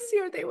then this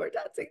year they were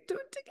dancing to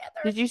it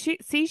together. Did you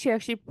see she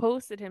actually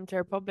posted him to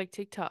her public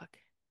TikTok?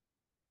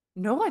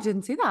 No, I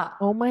didn't see that.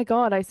 Oh my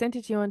God, I sent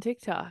it to you on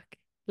TikTok.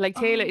 Like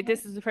Taylor, Oh,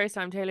 this is the first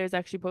time Taylor's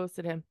actually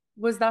posted him.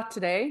 was that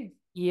today?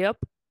 Yep.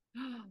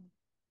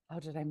 How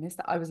did I miss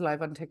that? I was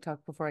live on TikTok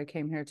before I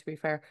came here, to be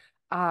fair.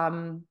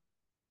 Um,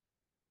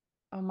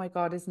 oh my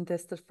God, isn't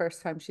this the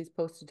first time she's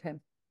posted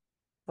him?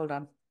 Hold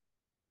on.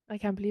 I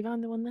can't believe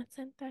I'm the one that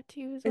sent that to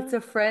you as It's well.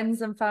 a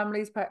friends and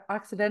families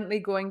accidentally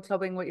going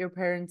clubbing with your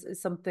parents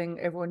is something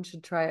everyone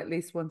should try at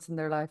least once in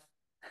their life.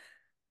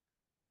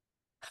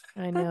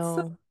 I That's so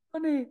know.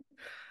 funny.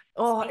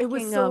 Oh, it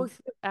was Speaking so of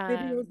cute.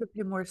 Videos of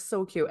him were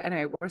so cute.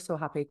 Anyway, we're so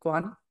happy. Go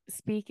on.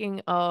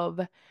 speaking of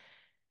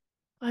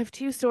I have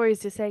two stories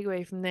to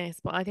segue from this,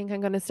 but I think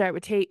I'm going to start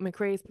with Tate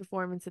McRae's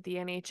performance at the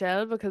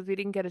NHL because we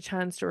didn't get a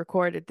chance to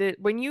record it.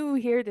 When you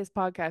hear this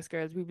podcast,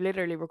 girls, we've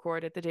literally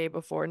recorded the day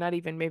before, not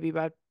even maybe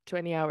about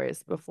 20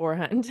 hours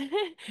beforehand.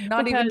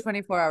 Not even Because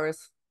 24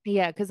 hours.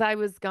 yeah, because I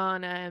was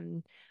gone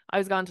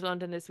to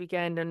London this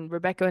weekend and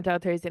Rebecca went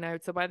out Thursday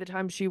night. So by the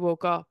time she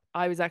woke up,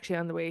 I was actually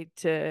on the way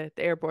to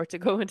the airport to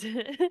go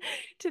into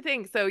to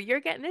things. So you're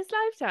getting this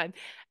lifetime.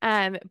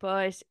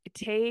 But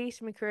Tate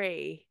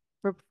McRae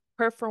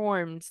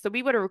performed. So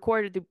we would have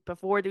recorded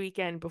before the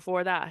weekend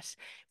before that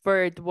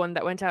for the one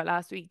that went out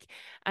last week.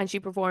 And she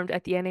performed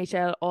at the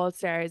NHL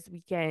All-Stars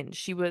weekend.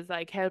 She was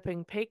like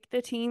helping pick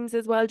the teams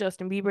as well.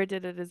 Justin Bieber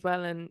did it as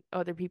well, and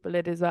other people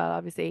did as well,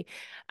 obviously.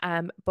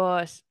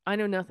 But I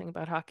know nothing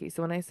about hockey,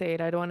 so when I say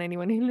it, I don't want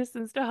anyone who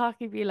listens to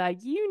hockey be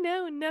like, you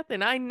know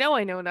nothing. I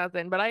know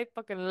nothing, but I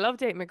fucking love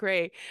Tate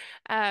McRae.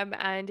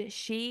 And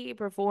she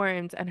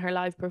performed, and her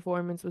live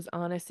performance was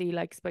honestly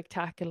like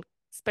spectacular.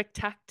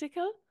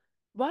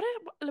 Where's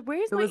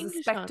It my was a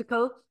English gone?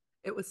 spectacle.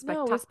 It was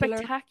No, it was spectacular.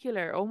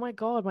 spectacular. Oh my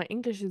God, my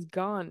English is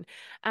gone.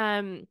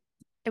 Um,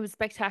 it was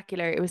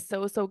spectacular. It was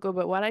so, so good.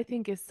 But what I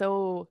think is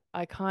so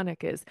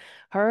iconic is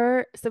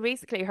so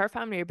basically her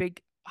family are a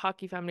big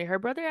hockey family. Her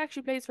brother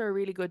actually plays for a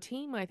really good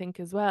team, I think,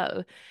 as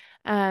well.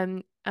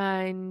 And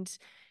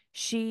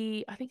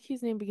I think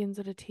his name begins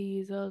with a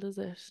T as well, does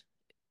it?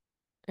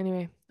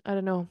 Anyway, I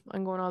don't know.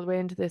 I'm going all the way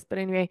into this, but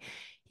anyway,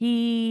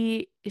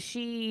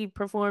 she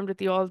performed at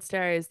the All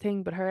Stars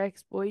thing, but her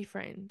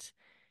ex-boyfriend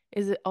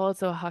is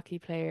also a hockey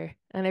player,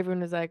 and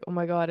everyone was like, "Oh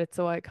my God, it's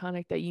so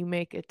iconic that you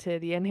make it to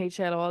the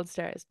NHL All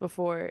Stars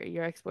before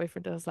your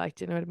ex-boyfriend does." Like,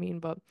 do you know what I mean?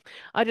 But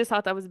I just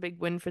thought that was a big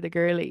win for the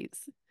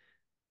girlies.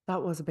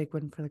 That was a big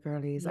win for the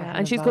girlies Yeah, ahead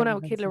and of she's going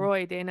out with Kid Valentine's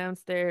Day. Laroi. They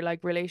announced their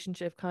like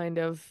relationship kind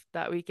of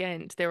that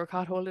weekend. They were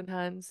caught holding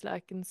hands,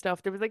 like and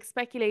stuff. There was like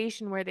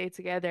speculation where they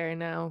together, and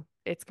now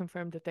it's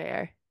confirmed that they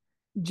are.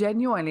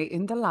 Genuinely,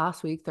 in the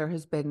last week, there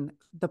has been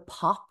the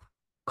pop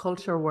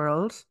culture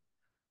world,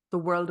 the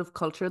world of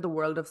culture, the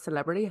world of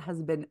celebrity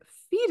has been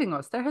feeding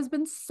us. There has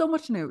been so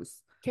much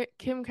news.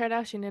 Kim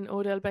Kardashian and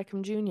Odell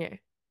Beckham Jr.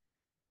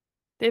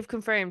 They've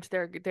confirmed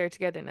they're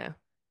together now.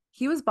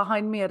 He was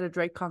behind me at a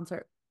Drake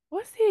concert.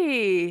 Was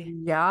he?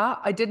 Yeah,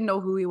 I didn't know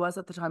who he was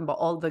at the time, but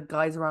all the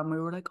guys around me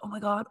were like, "Oh my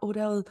God,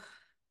 Odell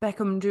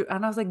Beckham,"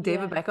 and I was like,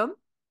 "David Yeah. Beckham,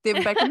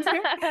 David Beckham's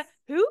here."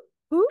 Who?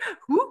 Who?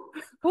 Who?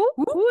 Who?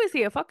 Who? Who is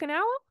he? A fucking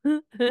owl?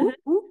 Who, Who?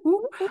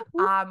 who?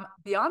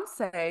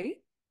 Beyonce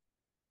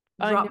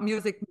I know. dropped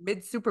music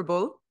mid Super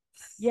Bowl.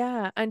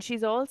 Yeah, and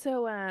she's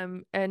also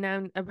and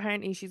now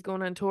apparently she's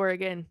going on tour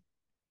again.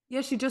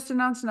 Yeah, she just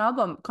announced an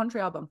album,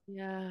 country album.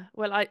 Yeah.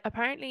 Well, I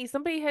apparently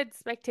somebody had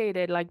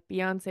spectated like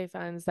Beyonce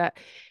fans that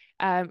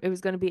it was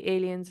going to be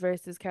aliens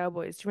versus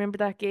cowboys. Do you remember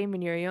that game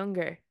when you were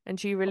younger? And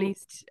she Oh,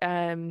 released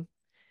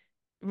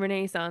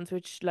Renaissance,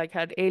 which like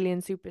had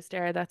Alien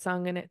Superstar, that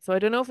song in it. So I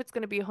don't know if it's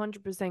going to be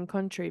 100%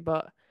 country,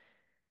 but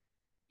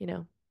you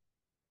know,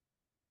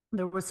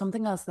 there was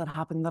something else that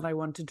happened that I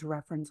wanted to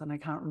reference, and I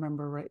can't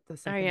remember right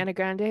this second. Ariana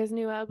Grande has a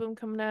new album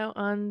coming out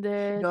on She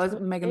the does.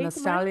 Megan Thee 28th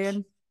of March.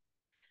 Stallion.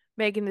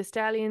 Megan Thee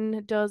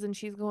Stallion does, and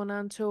she's going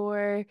on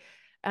tour.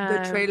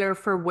 The Um, trailer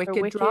for or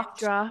Wicked Wicked dropped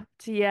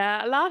dropped.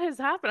 Yeah, a lot has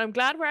happened. I'm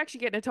glad we're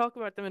actually getting to talk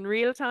about them in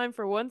real time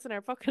for once in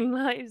our fucking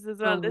lives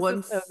as for well. This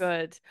is so once.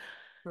 good.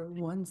 For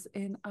once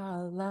in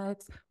our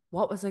lives.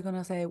 What was I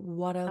gonna say?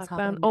 What else I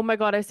found, oh happened? my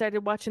God, I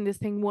started watching this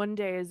thing one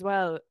day as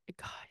well.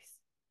 Guys,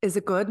 Is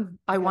it good?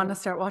 I yeah, want to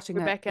start watching it.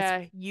 It's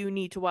Rebecca, you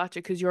need to watch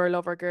it because you're a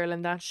lover girl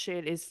and that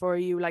shit is for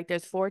you. Like,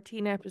 there's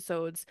 14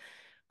 episodes.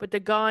 But the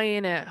guy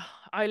in it,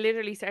 I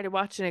literally started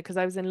watching it because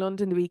I was in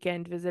London the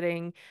weekend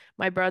visiting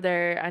my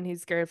brother and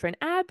his girlfriend,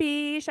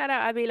 Abby. Shout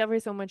out, Abby. Love her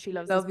so much. She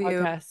loves this love you.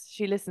 podcast.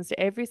 She listens to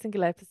every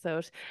single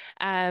episode.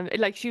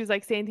 Like she was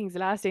like saying things the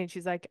last day, and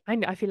she's like,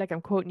 I feel like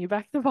I'm quoting you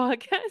back the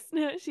podcast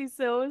now. She's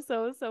so,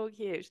 so, so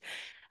cute.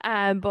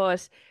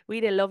 But we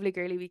had a lovely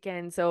girly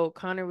weekend. So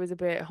Connor was a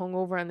bit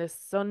hungover on this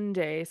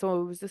Sunday.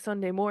 So it was the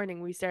Sunday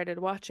morning we started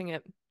watching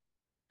it.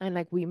 And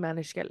like we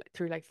managed to get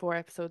through like 4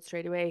 episodes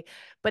straight away.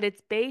 But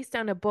it's based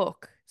on a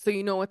book, so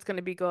you know it's going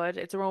to be good.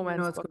 It's a You know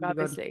romance it's book, going to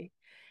be good. obviously.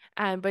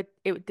 But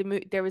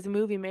there was a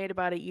movie made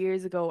about it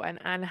years ago,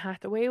 and Anne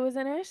Hathaway was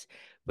in it.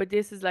 But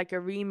this is like a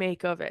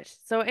remake of it.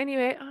 So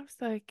anyway, I was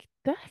like,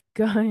 that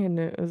guy in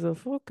it is a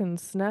fucking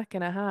snack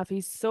and a half.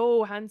 He's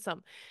so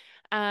handsome.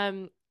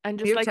 And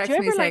just You like, do text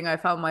you me ever saying like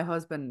I found my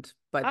husband,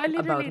 I but about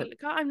literally, it.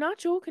 like, I'm not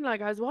joking. Like,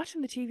 I was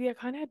watching the TV, I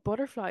kind of had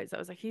butterflies. I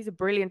was like, he's a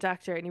brilliant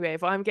actor anyway,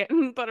 if I'm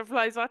getting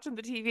butterflies watching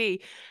the TV.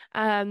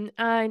 And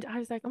I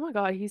was like, oh my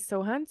God, he's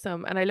so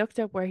handsome. And I looked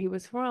up where he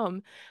was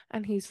from,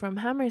 and he's from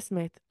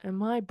Hammersmith. And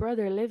my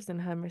brother lives in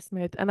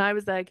Hammersmith. And I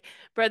was like,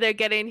 brother,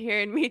 get in here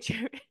and meet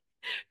your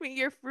meet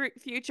your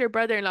future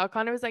brother-in-law.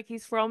 Connor was like,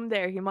 he's from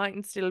there. He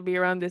mightn't still be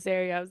around this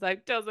area. I was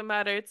like, doesn't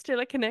matter. It's still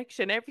a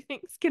connection.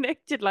 Everything's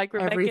connected, like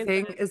Rebecca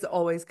Everything said. is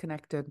always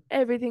connected.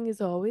 Everything is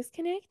always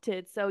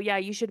connected. So yeah,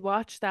 you should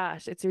watch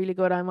that. It's really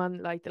good. I'm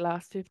on like the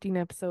last 15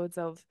 episodes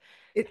of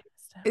It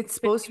it's last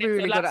supposed 15 to be episode,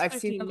 really good. last I've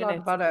seen a 15 lot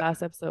minutes about of the it.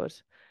 last episode.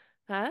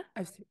 Huh?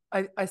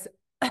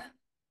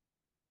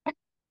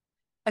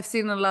 I've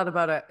seen a lot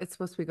about it. It's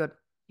supposed to be good.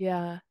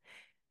 Yeah.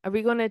 Are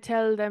we gonna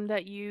tell them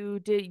that you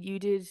did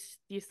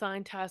the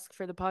assigned task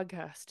for the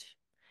podcast?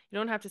 You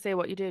don't have to say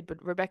what you did,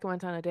 but Rebecca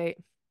went on a date.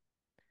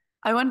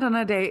 I went on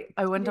a date.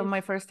 I She went on did.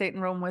 my first date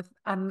in Rome with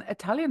an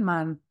Italian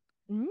man.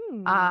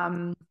 Mm.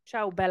 Um,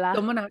 Ciao, Bella.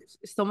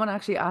 someone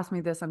actually asked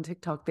me this on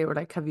TikTok. They were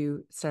like, "Have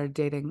you started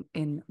dating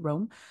in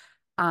Rome?"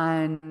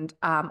 And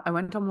I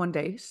went on one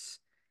date.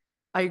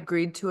 I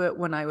agreed to it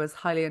when I was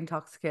highly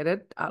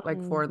intoxicated at like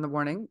Mm. 4 in the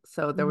morning.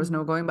 So there was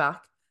no Mm. going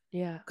back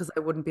Yeah. because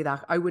I wouldn't be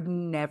that. I would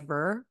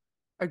never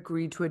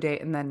agree to a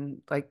date and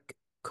then like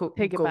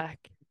Take it go.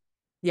 back.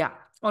 Yeah,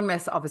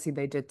 unless obviously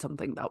they did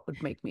something that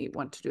would make me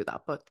want to do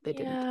that, but they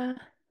didn't. Yeah.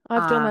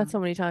 I've done that Um, so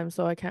many times,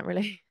 so I can't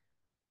relate.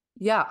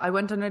 yeah, I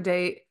went on a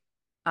date.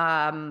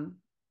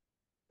 Um,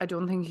 I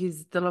don't think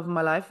he's the love of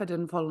my life. I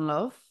didn't fall in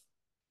love,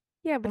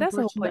 Yeah, but that's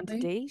the whole point of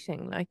unfortunately.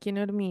 dating. Like, you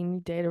know what I mean? You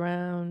date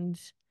around.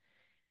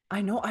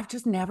 I know I've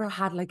just never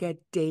had like a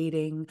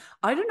dating.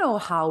 I don't know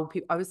how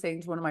people, I was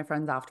saying to one of my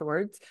friends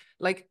afterwards,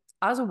 like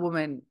as a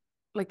woman,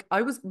 like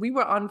we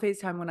were on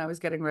FaceTime when I was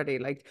getting ready.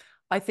 Like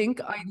I think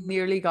I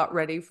nearly got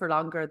ready for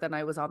longer than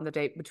I was on the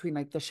date between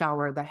like the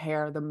shower, the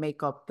hair, the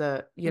makeup,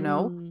 you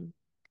know? Mm,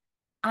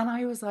 And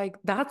I was like,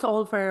 that's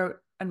all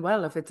fair and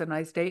well if it's a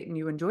nice date and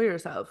you enjoy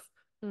yourself.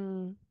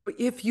 mm, But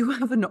if you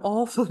have an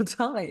awful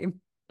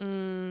time,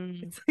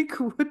 mm. it's like,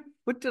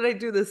 what did I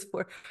do this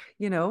for?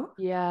 You know?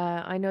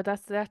 Yeah, I know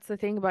that's the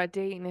thing about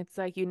dating. It's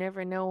like you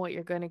never know what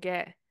you're gonna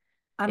get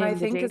And I in the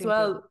think as dating pool.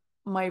 well,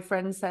 my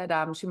friend said,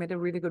 she made a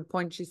really good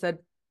point. She said,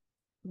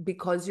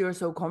 because you're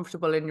so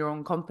comfortable in your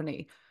own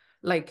company,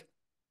 like,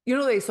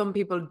 some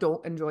people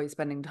don't enjoy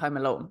spending time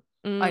alone.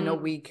 I know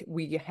Mm,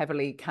 we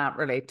heavily can't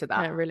relate to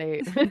that. can't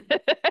relate.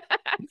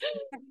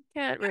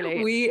 Can't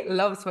relate. We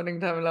love spending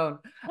time alone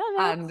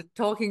Love it. and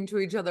talking to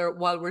each other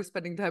while we're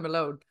spending time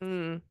alone.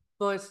 Mm,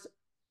 But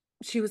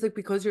she was like,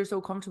 because you're so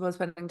comfortable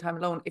spending time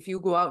alone, if you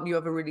go out and you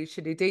have a really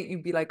shitty date,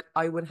 you'd be like,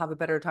 I would have a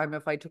better time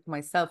if I took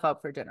myself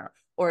out for dinner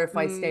or if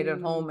I stayed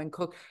at home mm. and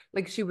cooked.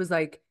 Like she was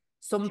like,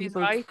 some She's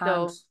people right can't.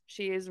 though.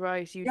 She is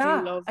right. You do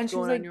Yeah. love And she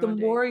was going on like, your the own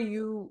date. more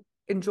you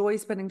enjoy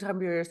spending time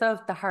by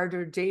yourself, the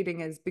harder dating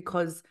is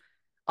because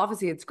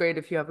obviously it's great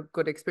if you have a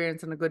good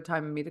experience and a good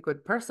time and meet a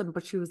good person.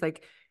 But she was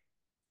like,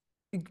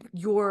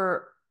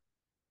 your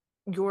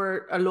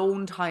your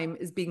alone time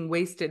is being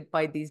wasted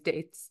by these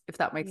dates, if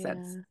that makes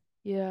sense. Yeah.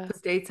 Yeah.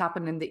 Because dates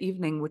happen in the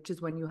evening, which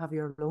is when you have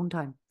your alone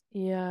time.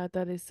 Yeah,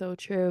 that is so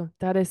true.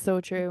 That is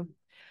so true.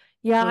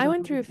 Yeah, So I I thought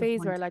went that was through a a good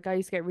phase where point. like I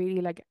used to get really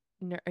like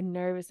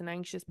nervous and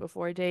anxious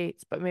before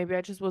dates, but maybe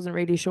I just wasn't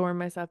really sure of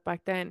myself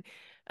back then.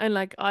 And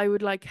like I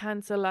would like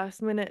cancel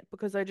last minute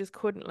because I just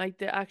couldn't like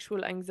the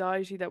actual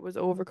anxiety that was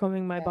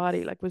overcoming my body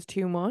Yes. like was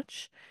too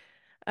much.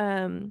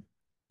 Um,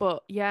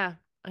 but yeah,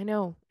 I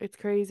know it's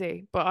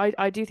crazy. But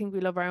I do think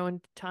we love our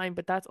own time,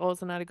 but that's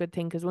also not a good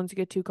thing because once you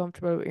get too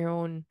comfortable with your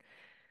own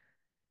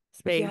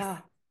space,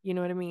 Yeah. you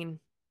know what I mean?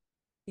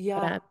 But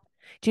Yeah.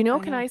 do you know, I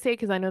can know. I say,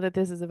 because I know that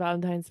this is a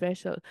Valentine's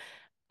special,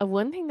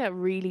 one thing that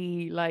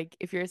really, like,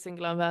 if you're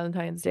single on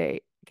Valentine's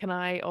Day, can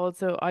I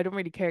also, I don't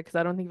really care because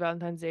I don't think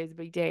Valentine's Day is a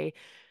big day.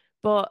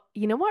 But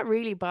you know what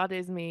really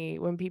bothers me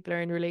when people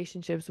are in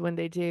relationships when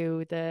they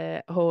do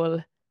the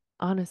whole,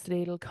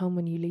 honestly, it'll come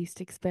when you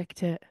least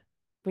expect it.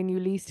 When you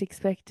least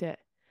expect it.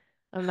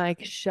 I'm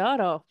like, shut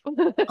up.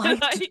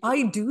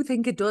 I do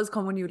think it does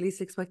come when you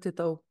least expect it,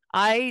 though.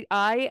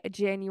 I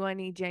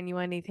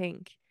genuinely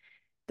think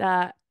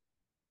that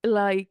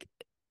like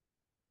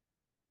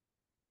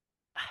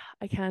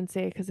I can't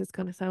say it because it's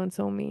gonna sound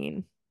so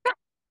mean.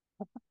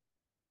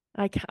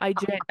 I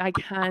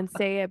can't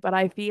say it, but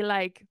I feel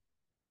like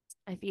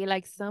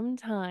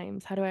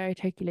sometimes, how do I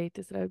articulate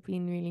this without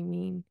being really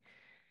mean?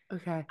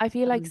 Okay. I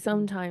feel like Um,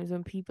 sometimes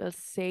when people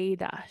say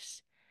that,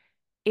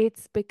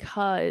 it's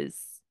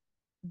because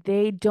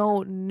they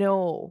don't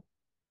know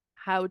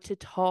how to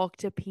talk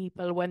to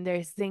people when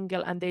they're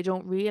single and they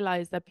don't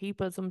realize that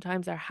people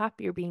sometimes are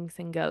happier being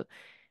single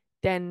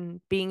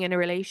than being in a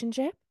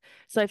relationship.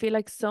 So I feel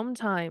like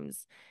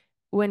sometimes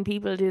when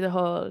people do the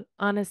whole,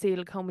 honestly,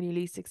 it'll come when you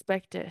least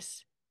expect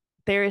it,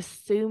 they're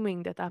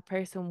assuming that that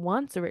person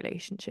wants a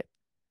relationship.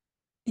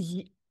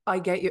 I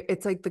get you.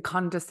 It's like the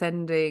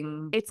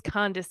condescending, It's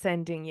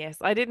condescending, yes.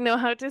 I didn't know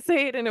how to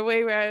say it in a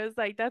way where I was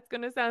like, that's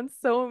going to sound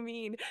so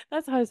mean.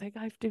 That's how I was like,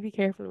 I have to be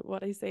careful with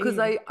what I say because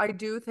here. I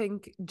do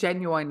think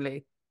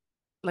genuinely,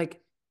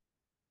 like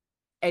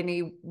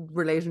any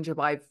relationship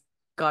I've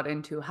got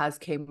into has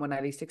came when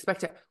I least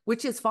expect it,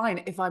 which is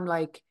fine if I'm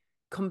like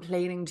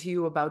complaining to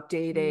you about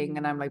dating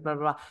and I'm like blah Mm.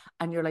 blah blah,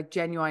 and you're like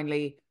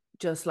genuinely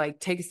just like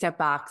take a step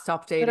back,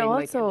 stop But dating,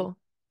 like and also,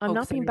 I'm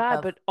not focus on being bad,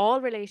 yourself but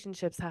all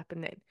relationships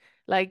happen then.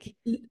 Like,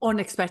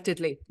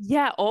 unexpectedly.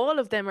 yeah, all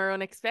of them are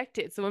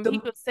unexpected. So when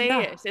people say Yeah,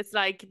 it, it's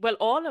like, well,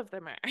 all of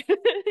them are.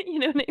 You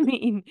know what I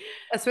mean?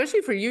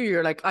 especially for you,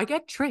 you're like I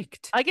get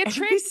tricked I get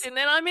every. tricked and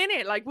then I'm in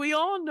it. Like we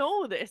all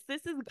know this.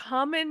 This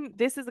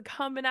is a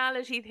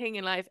commonality thing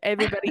in life.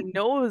 Everybody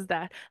knows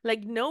that.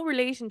 Like no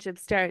relationship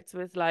starts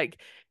with like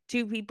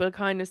two people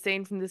kind of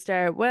saying from the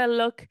start, well,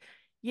 look,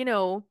 you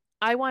know,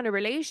 I want a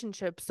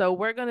relationship, so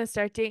we're gonna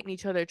start dating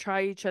each other,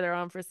 try each other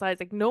on for size.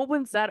 Like no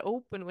one's that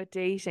open with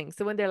dating.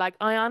 So when they're like,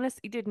 I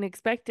honestly didn't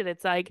expect it,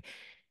 it's like,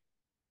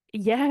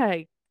 yeah,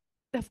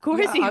 of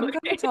course Yeah, you I'm kind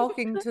of would.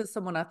 talking to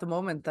someone at the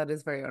moment that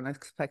is very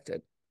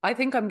unexpected. I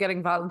think I'm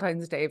getting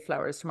Valentine's Day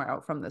flowers tomorrow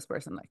from this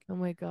person. Like, Oh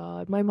my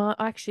God. My mom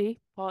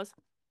actually, pause.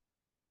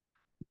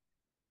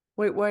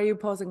 wait, why are you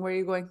pausing? Where are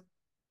you going?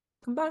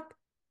 Come back.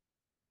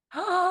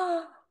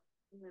 A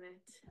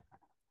minute.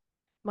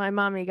 My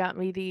mommy got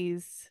me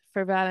these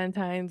for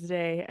Valentine's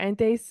Day. Aren't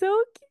they so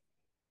cute?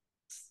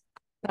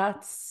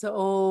 That's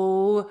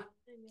so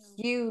I know.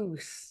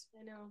 cute.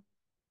 I know.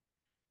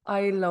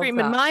 I love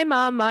Screaming, that. my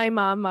mom, my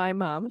mom, my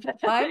mom.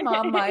 My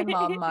mom, my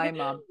mom, my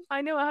mom.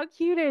 I know. How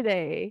cute are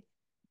they?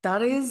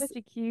 That She's is such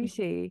a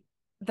cutie.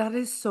 that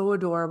is so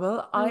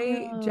adorable. I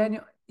I know.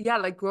 genuinely, yeah,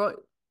 like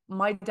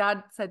my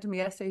dad said to me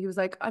yesterday, he was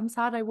like, I'm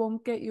sad I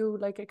won't get you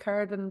like a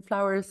card and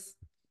flowers.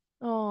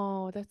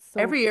 Oh, that's so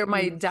Every year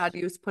my dad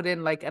cute. used to put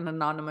in like an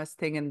anonymous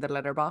thing in the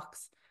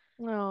letterbox,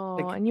 Oh,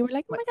 like and you were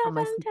like, oh my from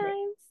God, my secret.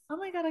 Valentine's. Oh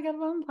my God, I got a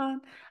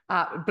Valentine.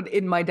 But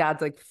in my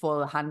dad's like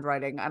full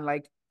handwriting, and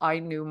like I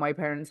knew my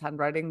parents'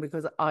 handwriting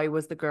because I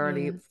was the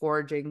girly Yeah.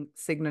 forging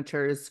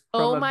signatures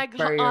from Oh a my God,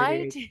 very early I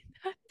age. did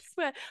that as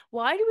well.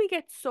 Why do we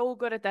get so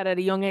good at that at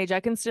a young age? I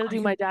can still do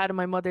I my dad and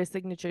my mother's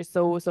signature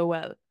so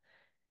well.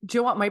 Do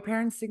you know what? My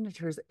parents'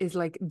 signatures is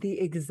like the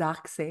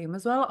exact same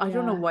as well. I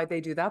don't know Yeah. why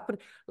they do that,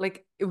 but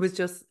like it was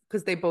just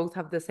because they both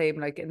have the same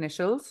like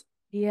initials.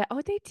 Yeah.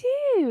 Oh, they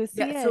do. So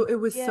Yeah, yes. so it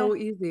was Yeah. so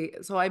easy.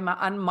 So and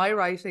my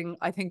writing,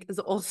 I think, is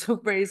also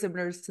very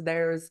similar to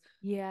theirs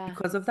Yeah.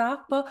 because of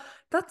that. But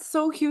that's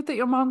so cute that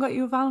your mom got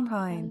you a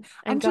Valentine. Yeah.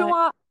 And And do you know got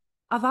what?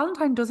 A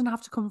Valentine doesn't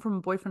have to come from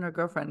a boyfriend or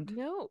girlfriend.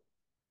 no,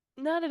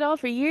 not at all.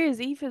 For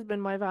years, Eve has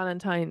been my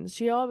Valentine's.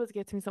 She always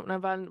gets me something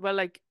on Well,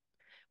 like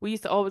we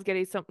used to always get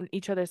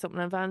each other something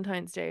on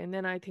Valentine's Day, and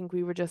then I think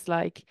we were just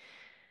like,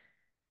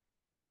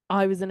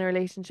 I was in a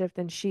relationship,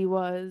 then she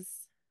was.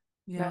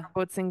 Now Yeah.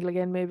 we're both single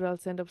again. Maybe I'll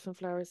send up some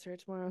flowers to her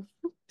tomorrow.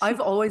 I've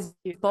She's always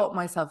cute though. bought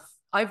myself,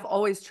 I've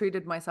always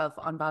treated myself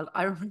on Val.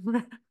 I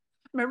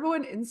remember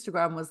when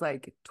Instagram was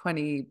like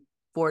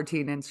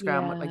 2014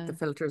 Instagram with like the Yeah.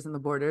 filters and the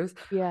borders.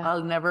 Yeah.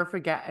 I'll never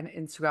forget an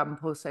Instagram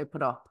post I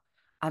put up,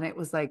 and it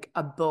was like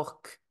a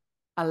book,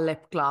 a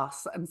lip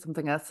gloss, and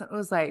something else. It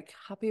was like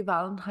Happy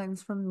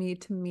Valentine's from me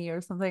to me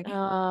or something. Oh, It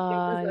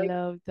was I like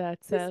love that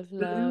this self-love.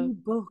 blue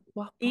book.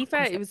 What book was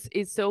Aoife it?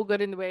 is so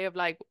good in the way of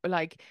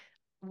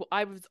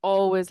I was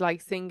always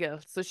like single,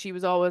 so she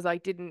was always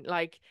like didn't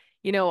like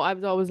I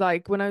was always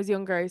like when I was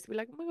younger I used to be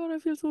like oh my God I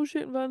feel so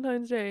shit on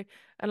Valentine's Day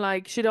and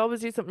like she'd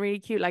always do something really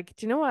cute like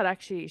do you know what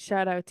actually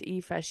shout out to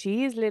Aoife,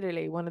 she is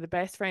literally one of the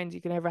best friends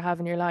you can ever have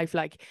in your life.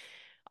 Like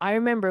I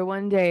remember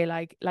one day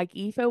like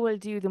Aoife will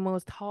do the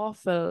most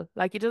thoughtful,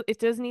 like it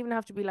doesn't even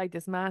have to be like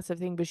this massive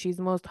thing, but she's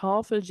the most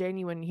thoughtful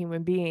genuine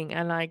human being,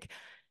 and like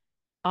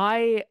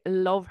I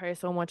love her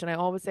so much, and I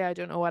always say I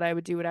don't know what I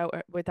would do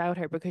without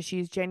her because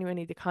she's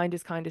genuinely the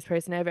kindest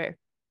person ever.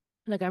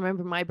 Like I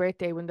remember my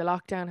birthday when the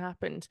lockdown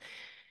happened.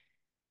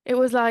 It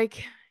was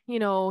like,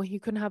 you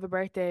couldn't have a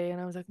birthday.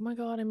 And I was like, oh my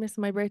God, I missed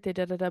my birthday,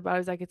 da da da. But I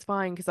was like, it's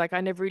fine because like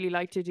I never really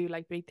like to do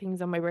like big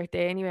things on my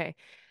birthday anyway.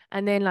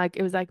 And then like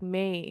it was like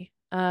May.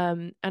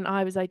 And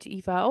I was like to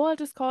Aoife, oh, I'll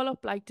just call up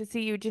like to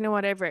see you, do you know,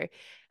 whatever.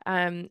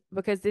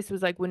 Because this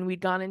was like when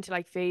we'd gone into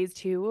like phase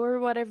two or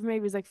whatever, maybe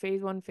it was like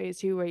phase one, phase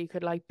two, where you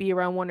could like be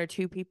around one or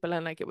two people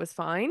and like it was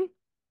fine.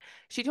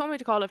 She told me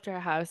to call up to her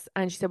house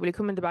and she said, will you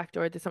come in the back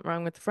door? There's something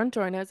wrong with the front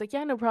door. And I was like,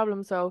 yeah, no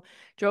problem. So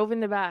drove in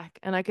the back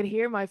and I could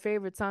hear my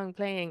favorite song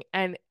playing.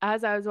 And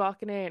as I was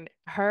walking in,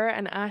 her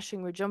and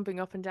Ashing were jumping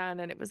up and down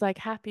and it was like,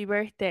 happy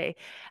birthday.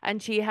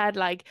 And she had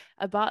like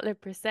a bottle of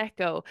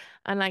Prosecco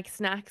and like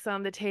snacks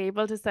on the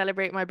table to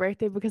celebrate my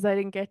birthday because I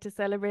didn't get to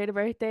celebrate a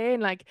birthday.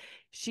 And like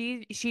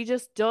she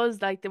just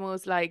does like the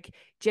most like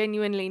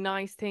genuinely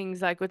nice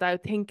things like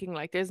without thinking,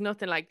 like there's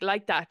nothing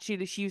like that. She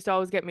used to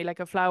always get me like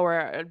a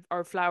flower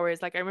or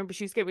flowers. Like I remember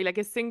she used to get me like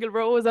a single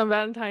rose on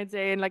Valentine's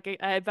Day and like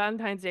a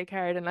Valentine's Day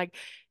card, and like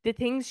the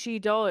things she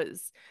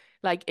does.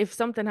 Like if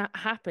something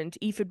happened,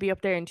 Eve would be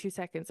up there in 2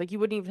 seconds. Like you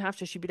wouldn't even have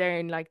to. She'd be there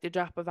in like the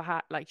drop of a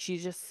hat. Like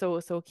she's just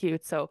so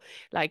cute. So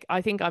like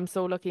I think I'm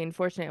so lucky and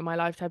fortunate in my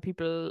life to have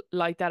people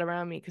like that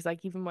around me. Because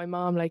like even my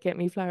mom like get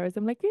me flowers.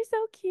 I'm like, you're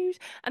so cute,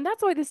 and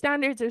that's why the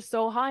standards are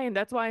so high, and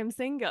that's why I'm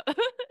single.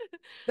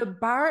 The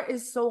bar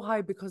is so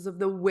high because of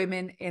the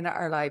women in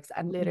our lives,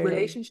 and Literally.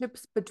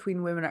 relationships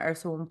between women are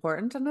so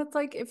important. And it's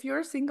like, if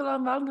you're single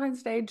on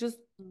Valentine's Day, just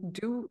Mm.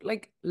 do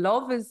like,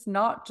 love is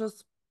not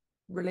just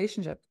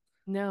relationships.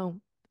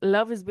 No,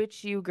 love is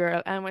with you,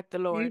 girl, and with the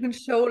You Lord. can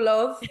show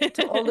love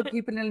to all the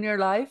people in your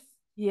life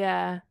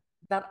Yeah,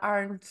 that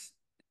aren't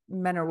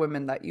men or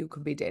women that you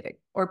could be dating,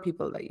 or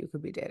people that you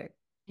could be dating.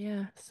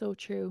 yeah, so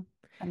true.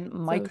 And So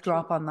mic true.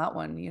 drop on that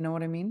one, you know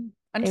what I mean?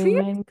 And treat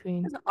Amen,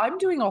 Queen. it. I'm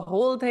doing a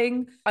whole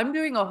thing. I'm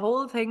doing a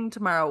whole thing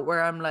tomorrow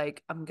where I'm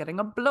like, I'm getting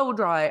a blow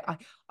dry.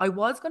 I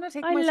was gonna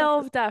take I myself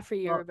to love that for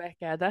you, well,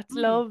 Rebecca. That's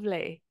mm,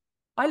 lovely.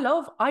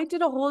 I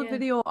did a whole Yeah.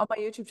 video on my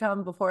YouTube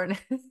channel before, and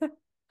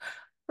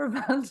for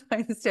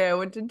Valentine's Day. I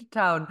went into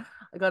town.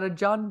 I got a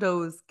John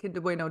Doe's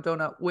Kinder Bueno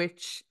donut,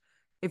 which,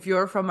 if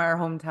you're from our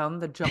hometown,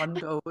 the John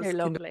They're Doe's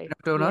Kinder lovely.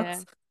 Bueno Yeah,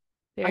 donuts,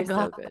 I they're so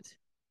got good.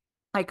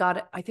 I got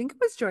it. I think it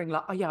was during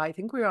oh yeah, I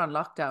think we were on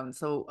lockdown,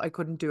 so I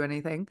couldn't do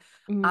anything.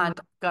 And Mm,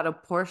 got a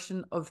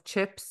portion of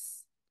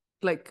chips,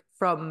 like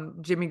from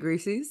Jimmy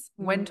Greasy's.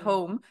 Went mm.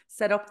 home,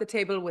 set up the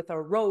table with a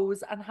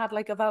rose, and had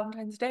like a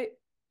Valentine's Day.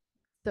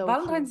 So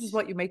Valentine's is cute.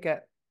 what you make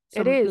it. It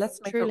So is,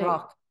 let's make it truly.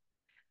 rock.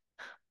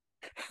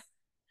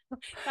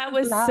 That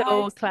was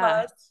so Life's class.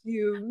 what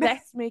you make.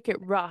 Let's make it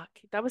rock.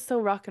 That was so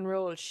rock and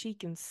roll,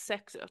 chic and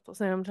sexy at the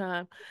same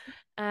time.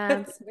 Um,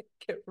 Let's make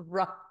it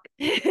rock.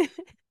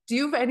 Do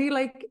you have any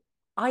like,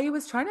 I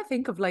was trying to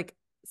think of like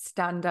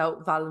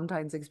standout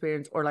Valentine's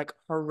experience or like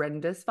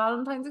horrendous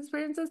Valentine's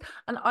experiences,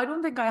 and I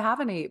don't think I have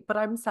any, but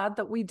I'm sad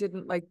that we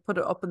didn't like put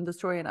it up in the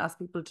story and ask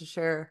people to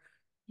share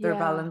their Yeah,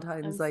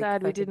 I'm Valentine's like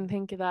sad we thing. didn't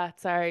think of that.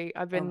 Sorry,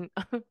 I've Oh. been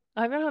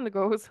I've been on the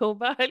go so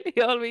badly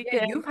all Yeah,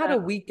 weekend you've had a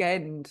that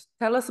weekend.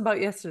 Tell us about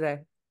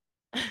yesterday.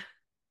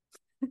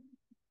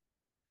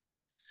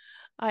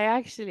 I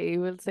actually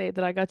will say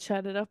that I got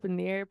chatted up in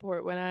the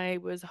airport when I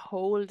was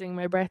holding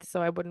my breath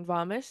so I wouldn't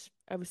vomit.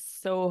 I was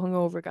so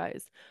hungover,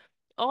 guys.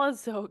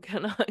 Also,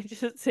 can I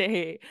just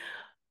say,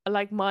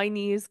 like my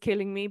knee is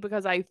killing me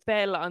because I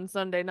fell on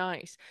Sunday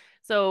night.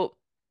 So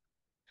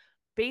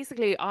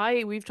basically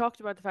we've talked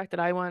about the fact that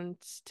I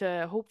want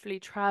to hopefully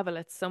travel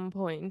at some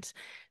point.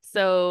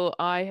 So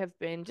I have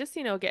been just,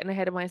 getting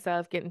ahead of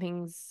myself, getting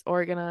things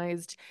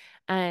organized,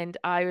 and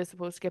I was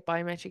supposed to get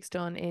biometrics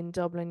done in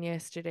Dublin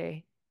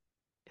yesterday.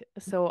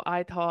 So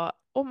I thought,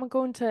 oh, I'm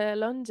going to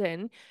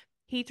London.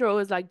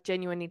 Heathrow is like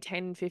genuinely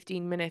 10,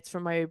 15 minutes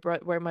from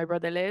where my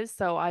brother lives.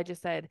 So I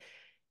just said,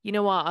 you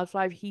know what, I'll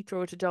fly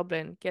Heathrow to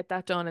Dublin, get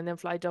that done, and then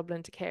fly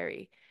Dublin to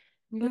Kerry.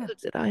 Yeah. Little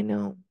did I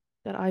know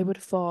that I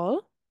would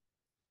fall,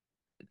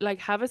 like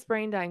have a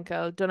sprained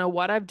ankle. Don't know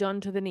what I've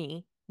done to the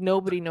knee.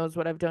 Nobody knows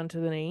what I've done to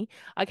the knee.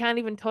 I can't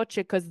even touch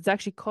it because it's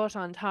actually cut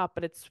on top,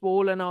 but it's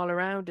swollen all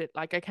around it.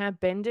 Like I can't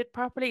bend it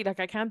properly. Like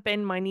I can't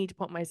bend my knee to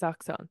put my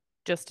socks on,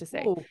 just to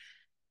say. Oh,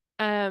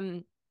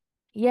 Um,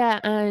 yeah,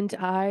 and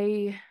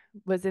I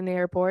was in the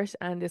airport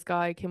and this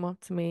guy came up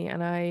to me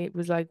and I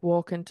was like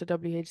walking to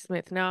WH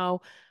Smith.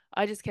 Now,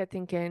 I just kept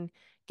thinking,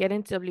 get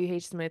into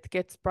WH Smith,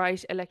 get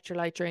Sprite,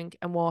 electrolyte drink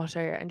and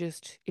water, and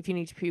just if you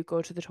need to puke,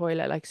 go to the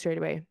toilet like straight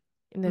away.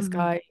 And this hmm.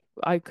 guy,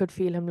 I could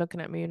feel him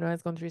looking at me when I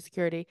was going through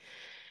security.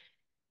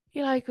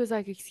 He like was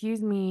like,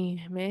 "Excuse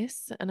me,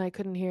 miss," and I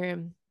couldn't hear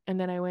him. And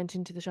then I went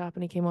into the shop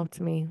and he came up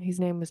to me. His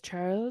name was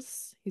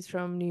Charles. He's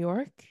from New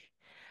York.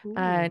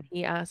 And Ooh.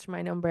 he asked for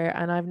my number,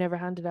 and I've never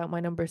handed out my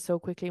number so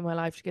quickly in my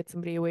life to get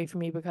somebody away from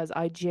me because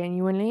I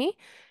genuinely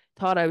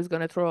thought I was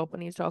going to throw up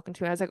when he was talking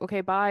to me. I was like,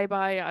 okay, bye,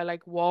 bye. I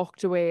like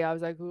walked away. I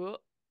was like, "Ugh."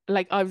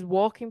 Like I was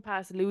walking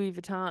past Louis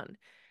Vuitton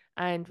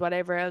and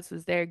whatever else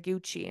was there,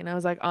 Gucci. And I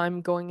was like,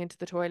 I'm going into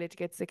the toilet to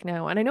get sick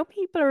now. And I know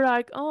people are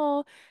like,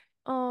 oh,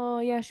 Oh,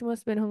 yeah, she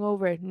must have been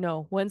hungover.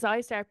 No, once I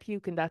start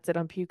puking, that's it.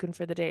 I'm puking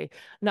for the day.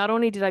 Not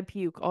only did I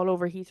puke all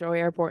over Heathrow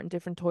Airport in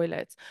different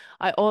toilets,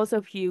 I also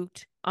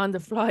puked on the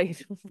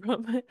flight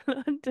from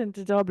London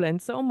to Dublin,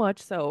 so much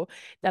so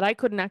that I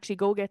couldn't actually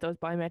go get those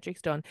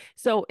biometrics done.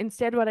 So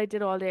instead, what I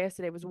did all day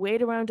yesterday was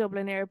wait around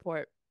Dublin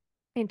Airport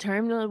in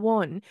Terminal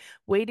 1,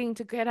 waiting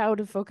to get out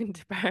of fucking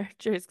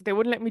departures. They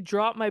wouldn't let me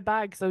drop my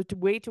bag, so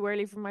way too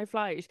early for my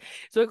flight.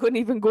 So I couldn't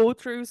even go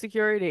through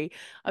security.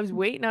 I was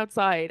waiting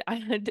outside.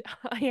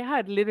 I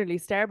had literally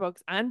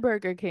Starbucks and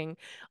Burger King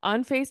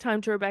on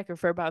FaceTime to Rebecca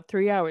for about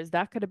 3 hours.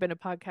 That could have been a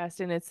podcast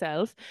in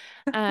itself.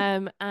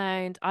 And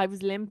I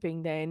was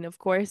limping then. Of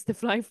course, the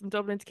flight from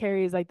Dublin to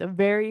Kerry is like the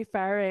very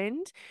far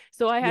end.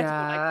 So I had to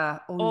go like Yeah.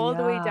 Oh, all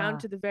the way down yeah.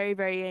 to the very,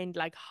 very end,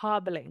 like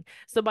hobbling.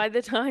 So by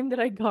the time that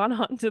I got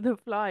onto the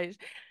flight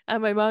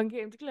and my mom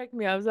came to collect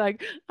me, I was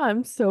like,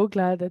 I'm so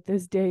glad that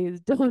this day is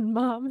done,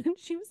 Mom. And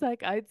she was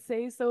like, I'd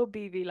say so,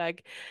 BB.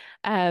 Like,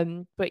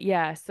 but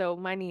yeah, so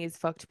my knee is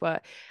fucked,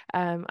 but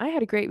I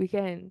had a great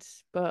weekend.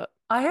 But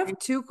I have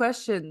two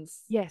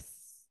questions. yes,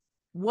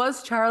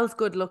 Was Charles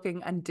good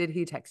looking and did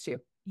he text you?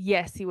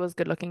 yes, he was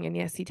good looking, and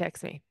yes, he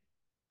texted me.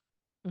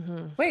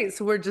 Wait,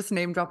 so we're just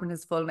name dropping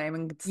his full name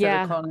instead of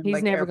Yeah, calling him he's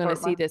like never gonna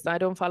airport see man. this. I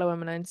don't follow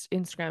him on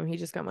Instagram. He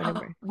just got my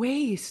number.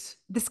 Wait,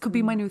 this could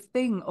be my Mm. new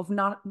thing of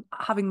not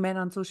having men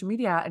on social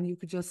media and you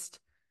could just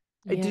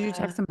did you Yeah,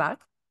 text him back?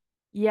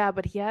 yeah,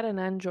 but he had an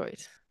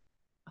Android.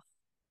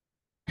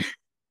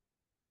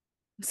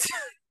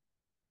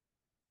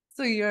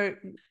 So you're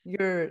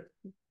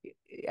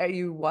are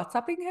you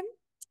WhatsApping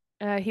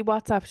him? He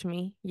WhatsApped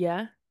me.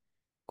 Yeah.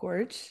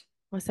 Gorge.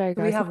 Oh, sorry,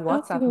 Do we guys. have My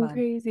dogs are WhatsApp going man?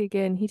 crazy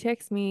again. He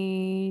texted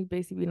me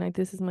basically being like,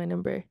 "This is my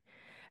number,"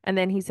 and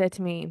then he said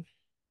to me,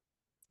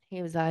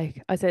 he was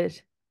like, "I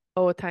said,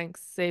 oh,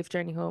 thanks. Safe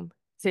journey home.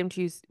 Same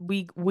to you.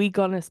 We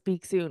gonna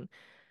speak soon."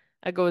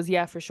 I goes,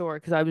 "Yeah, for sure,"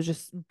 because I was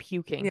just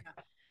puking.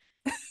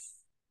 Yeah.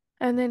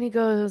 And then he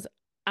goes,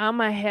 I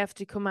might have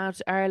to come out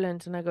to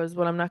Ireland. And I goes,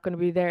 well, I'm not going to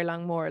be there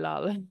long more,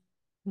 lol. And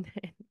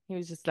then he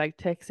was just like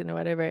texting or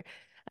whatever.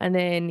 And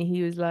then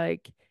he was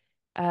like,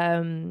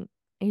 um,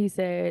 he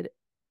said,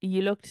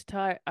 you looked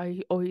tired.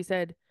 He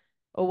said,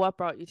 oh, what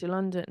brought you to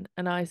London?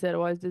 And I said,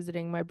 oh, I was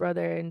visiting my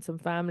brother and some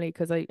family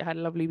because I had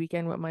a lovely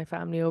weekend with my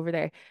family over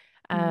there.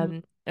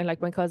 Mhm. And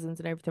like my cousins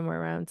and everything were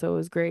around, so it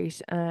was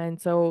great.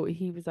 And so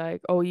he was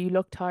like, oh, you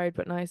look tired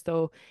but nice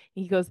though.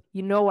 He goes,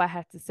 you know, I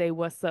had to say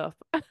what's up.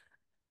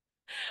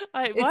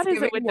 It's What is it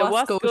giving with the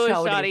what's Wasco good,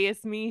 shouty. shawty?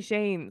 It's me,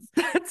 Shane's.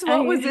 That's And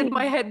what was in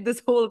my head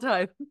this whole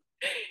time.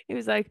 he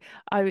was like,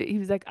 he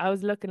was like, I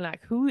was looking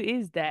like, who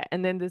is that?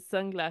 And then the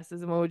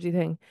sunglasses emoji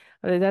thing.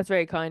 I was like, that's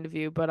very kind of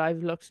you, but I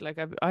look like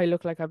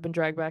I've been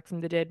dragged back from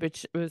the dead,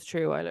 which was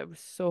true. I was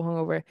so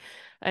hungover.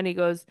 And he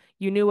goes,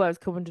 you knew I was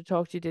coming to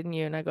talk to you, didn't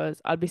you? And I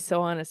goes, I'll be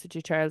so honest with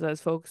you, Charles. I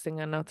was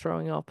focusing on not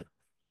throwing up.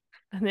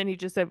 And then he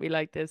just sent me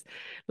like this,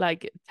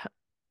 like t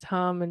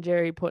Tom and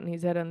Jerry putting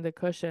his head on the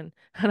cushion.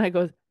 And I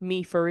goes,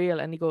 me for real.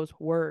 And he goes,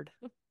 word.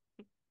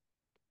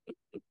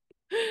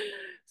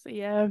 So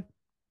yeah,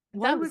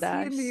 Why that was was he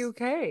that. in the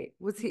UK?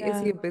 Is he Yeah.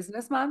 a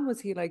businessman? Was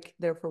he like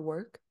there for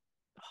work?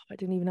 I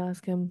didn't even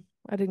ask him.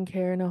 I didn't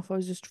care enough. I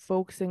was just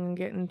focusing on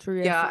getting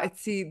through Yeah, yesterday.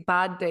 it's the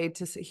bad day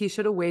he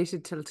should have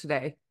waited till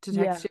today to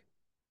Yeah. text you.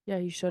 Yeah,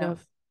 you should No.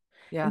 have.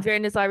 In Yeah.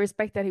 fairness, I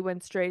respect that he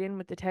went straight in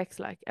with the text,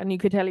 like, and you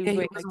could tell he Yeah, was he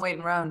waiting like wasn't two waiting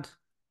minutes. around.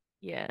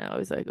 Yeah, I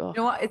was like, oh,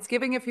 You know what? It's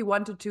giving if he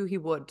wanted to, he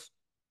would.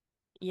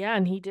 yeah,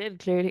 and he did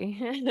clearly.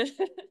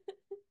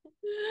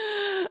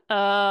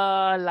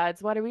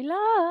 Lads, what are we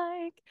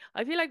like?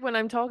 I feel like when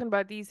I'm talking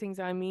about these things,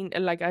 I mean,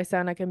 like, I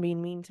sound like I'm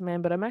being mean to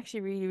men, but I'm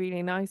actually really,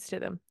 really nice to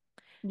them.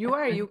 You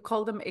are. Um, You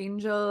called him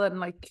Angel and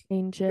like you're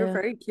Angel,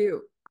 very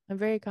cute. I'm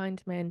very kind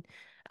to men.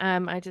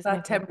 I just That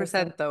make them feel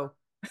sad. 10% though.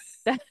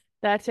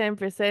 That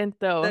 10%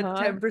 though, That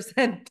huh?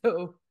 10%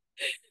 though.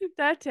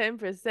 That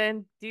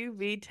 10% do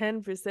be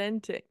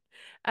 10%ing.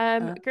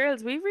 Uh,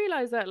 Girls, we've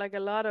realized that like a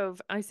lot of,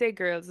 I say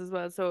girls as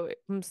well, so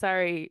I'm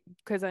sorry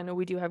because I know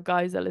we do have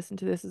guys that listen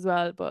to this as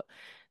well, but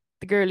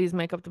the girlies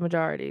make up the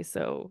majority,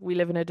 so we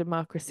live in a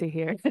democracy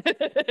here.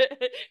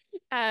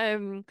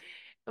 Um,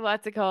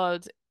 what's it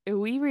called?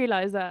 We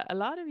realize that a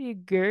lot of you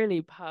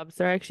girly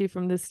pops are actually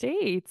from the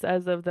States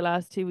as of the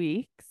last 2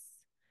 weeks,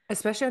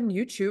 especially on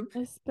YouTube.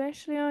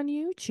 especially on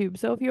YouTube.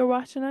 So if you're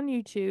watching on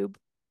YouTube,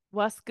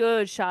 what's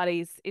good,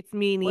 shotties? It's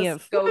me,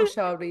 Let's Neve. go,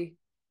 shawty.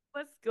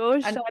 What's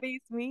good, And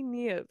shotties? Me,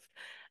 Neve.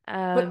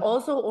 but Um,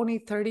 also only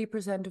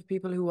 30% of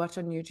people who watch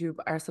on YouTube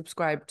are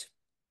subscribed.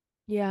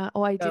 yeah.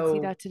 Oh, I did see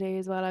So that today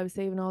as well. I was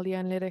saving all the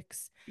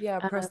analytics. yeah,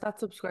 Um, press that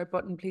subscribe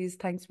button, please.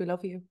 Thanks. We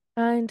love you.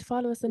 and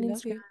follow us on We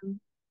love you. Instagram.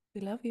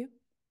 We love you.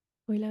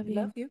 We love We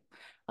love you. you.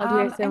 I'll do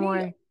it some Any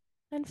more.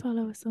 And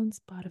follow us on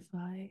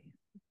Spotify.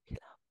 We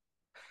love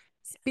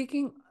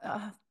speaking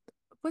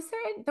was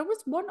there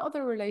was one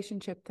other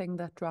relationship thing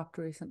that dropped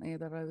recently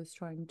that I was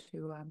trying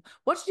to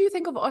what did you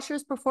think of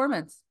Usher's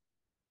performance?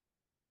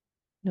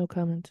 No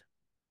comment.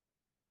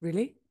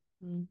 Really?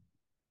 Mm,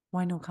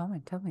 Why no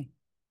comment? Tell me.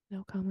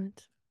 no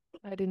comment.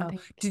 I didn't Oh,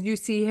 think. did you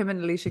see him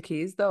and Alicia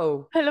Keys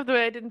though? I love the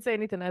way I didn't say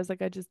anything. I was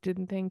like, I just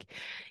didn't think.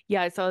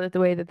 Yeah, I saw that the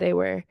way that they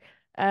were.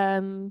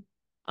 Um,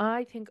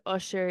 I think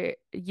Usher,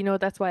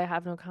 that's why I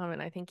have no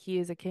comment. I think he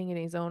is a king in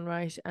his own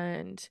right.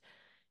 And,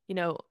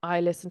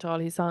 I listen to all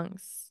his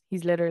songs.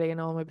 He's literally in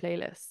all my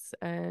playlists.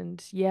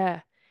 And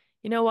yeah,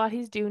 you know what?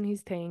 He's doing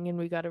his thing and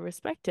we gotta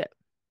respect it.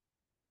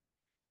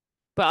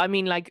 But I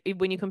mean, like,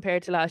 when you compare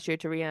it to last year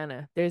to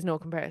Rihanna, there's no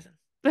comparison.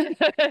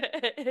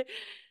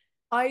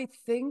 I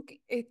think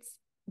it's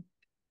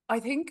I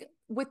think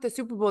with the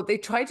Super Bowl, they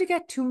tried to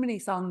get too many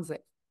songs in.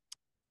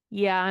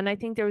 Yeah, and I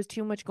think there was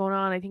too much going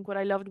on. I think what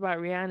I loved about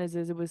Rihanna's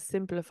is it was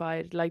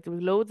simplified. Like there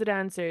was loads of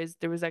dancers.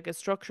 There was like a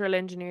structural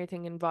engineer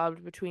thing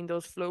involved between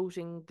those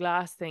floating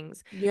glass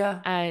things. Yeah.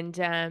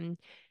 And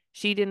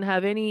she didn't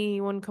have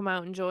anyone come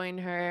out and join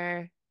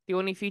her. The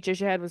only feature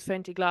she had was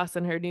Fenty Gloss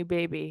and her new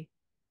baby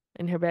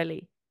in her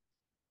belly.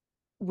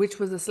 Which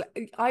was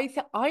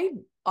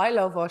I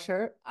love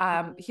Usher.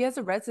 Mhm. He has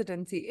a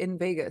residency in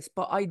Vegas,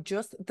 but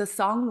the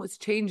song was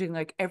changing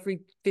like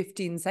every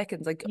 15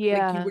 seconds. Like you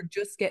Yeah, were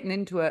just getting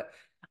into it.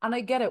 And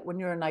I get it when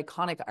you're an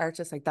iconic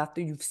artist like that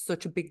you've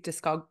such a big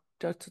discography,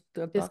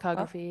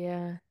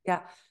 yeah.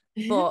 yeah.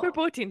 We're But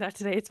both doing that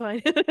today, it's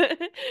fine.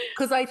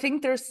 because I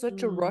think there's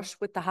such a Mm, rush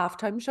with the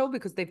halftime show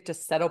because they've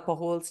just set up a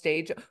whole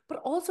stage. But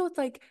also, it's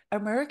like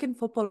American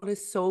football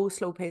is so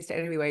slow paced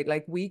anyway.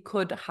 Like we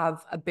could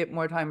have a bit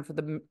more time for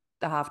the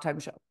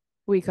halftime show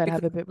we could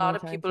because have a bit a lot more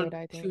of time for people it,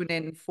 I think. tune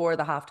in for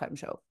the halftime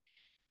show.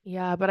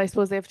 Yeah, but I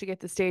suppose they have to get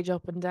the stage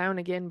up and down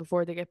again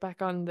before they get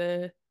back on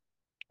the,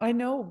 I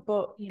know,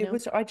 but you know.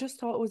 I just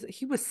thought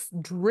he was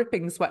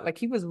dripping sweat, like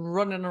he was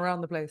running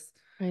around the place.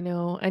 I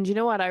know. And you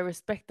know what? I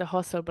respect the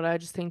hustle, but I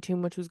just think too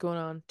much was going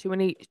on. Too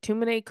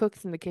many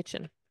cooks in the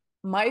kitchen.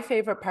 My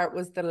favorite part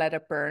was the Let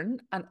It Burn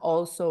and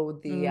also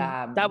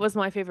That was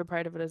my favorite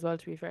part of it as well,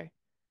 to be fair.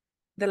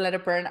 the Let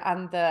It Burn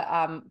and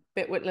the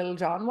bit with Little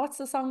John. What's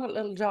the song with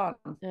Little John?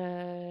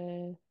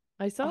 Uh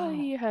I saw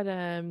he Oh, had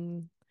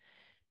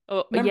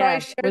oh remember I yeah,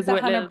 shared was the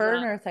with Hannah Lil Jon.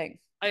 Burner thing?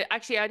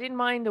 I didn't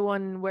mind the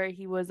one where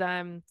he was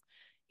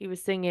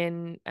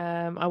singing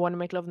I Want to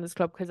Make Love in This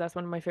Club because that's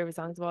one of my favorite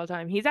songs of all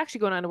time. He's actually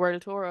going on a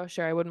world tour, oh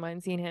sure, I wouldn't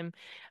mind seeing him.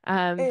 But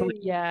Hey,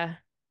 yeah,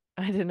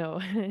 I don't know.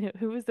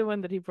 Who was the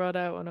one that he brought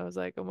out and I was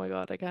like, oh my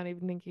God, I can't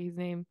even think of his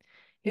name.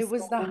 it He's so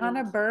was the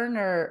Hannah old.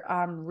 Burner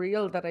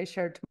reel that I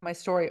shared to my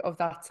story of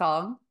that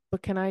song.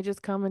 But can I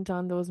just comment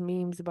on those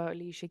memes about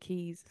Alicia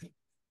Keys?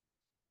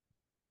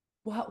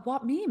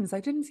 What memes? I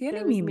didn't see any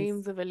There was memes.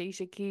 memes of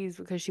Alicia Keys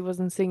because she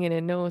wasn't singing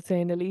and no one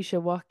saying Alicia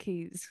what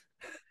keys.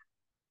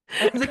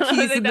 Are the And I was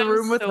keys like, in that the was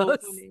room with so us?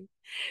 funny.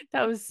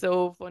 That was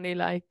so funny.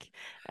 Like,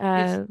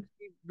 Yeah, um,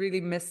 she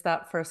really missed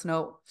that first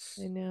note.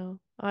 I know.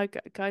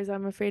 Guys,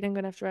 I'm afraid I'm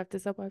gonna have to wrap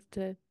this up. I have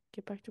to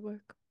get back to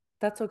work.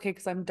 That's okay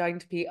because I'm dying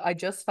to pee. I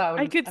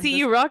could see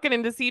you rocking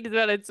in the seat as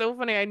well. It's so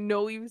funny. I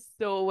know you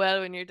so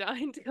well when you're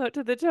dying to go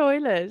to the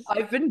toilet.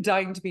 I've been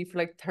dying to pee for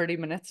like 30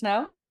 minutes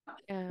now.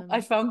 I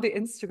Um, found the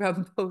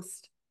Instagram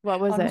post what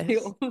was on my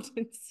it? old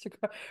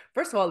Instagram.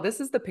 First of all, this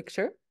is the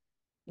picture.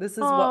 This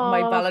is what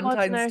my Oh, Fault in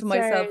Valentine's Our to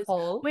myself Stars.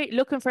 haul. Wait,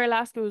 Looking for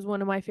Alaska was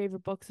one of my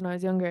favorite books when I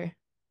was younger.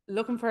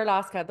 Looking for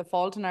Alaska, The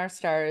Fault in Our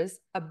Stars,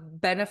 a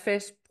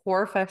benefit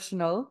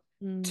professional.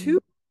 Mm.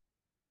 Two,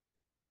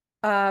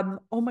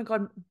 oh my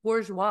God,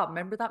 Bourgeois.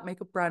 Remember that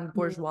makeup brand Mm.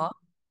 Bourgeois?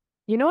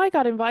 I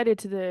got invited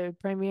to the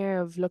premiere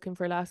of Looking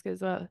for Alaska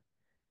as well.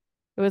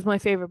 It was my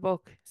favorite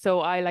book.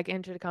 So I like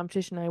entered a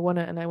competition, I won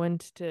it, and I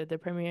went to the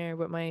premiere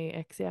with my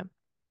ex. Yeah.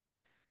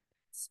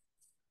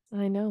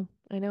 I know.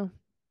 I know.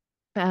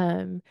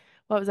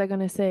 what was I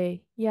gonna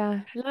say?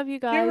 Yeah, love you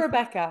Dear guys.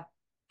 Rebecca,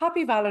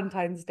 happy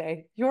Valentine's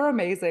Day. You're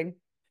amazing.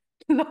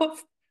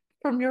 Love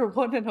from your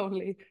one and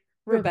only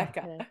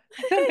Rebecca. Rebecca.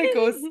 And then it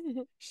goes,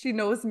 she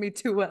knows me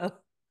too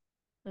well.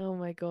 Oh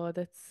my God,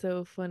 that's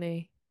so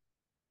funny.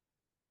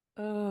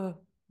 Oh,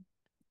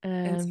 Um,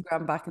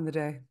 Instagram back in the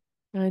day.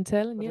 I'm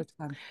telling What you. a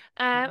time.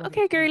 What a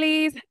Okay, time.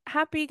 girlies,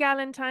 happy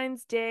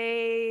Valentine's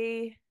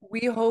Day.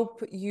 We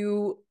hope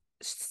you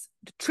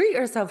treat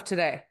yourself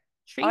today.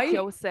 Treat I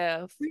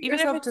yourself. treat Even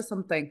if yourself to it's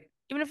something.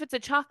 even if it's a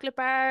chocolate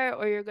bar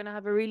or you're gonna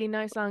have a really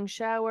nice long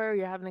shower,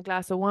 you're having a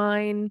glass of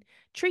wine,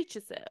 treat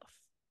yourself.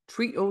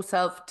 Treat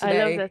yourself I love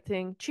today. that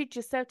thing. Treat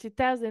yourself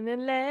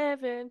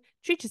 2011.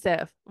 Treat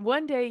yourself.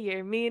 One day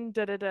you're mean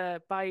da da da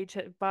buy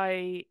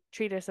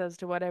treat ourselves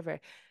to whatever.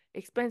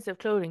 Expensive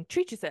clothing.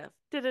 Treat yourself.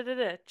 Da da da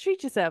da.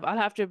 Treat yourself. I'll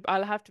have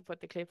to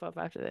put the clip up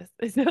after this.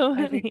 It's so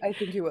funny. I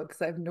think you will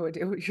because I have no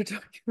idea what you're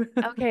talking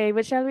about. Okay,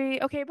 but shall we?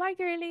 Okay, bye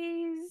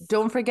girlies.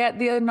 Don't forget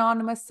the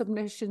anonymous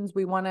submissions.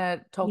 We want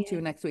to talk to you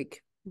Yes, next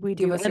week. we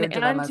Give do. us your And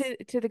dilemmas.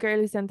 to the girl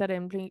who sent that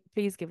in,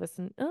 please give us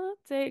an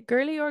say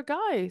girly or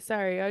guy.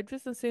 Sorry, I'm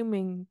just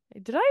assuming.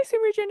 Did I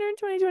assume your gender in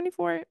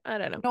 2024? I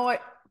don't know. No,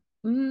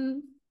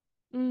 mm,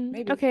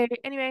 maybe. Okay,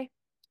 anyway,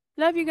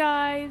 love you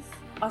guys.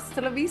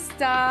 Hasta la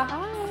vista.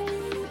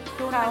 Bye.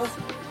 So nice.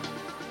 Ciao.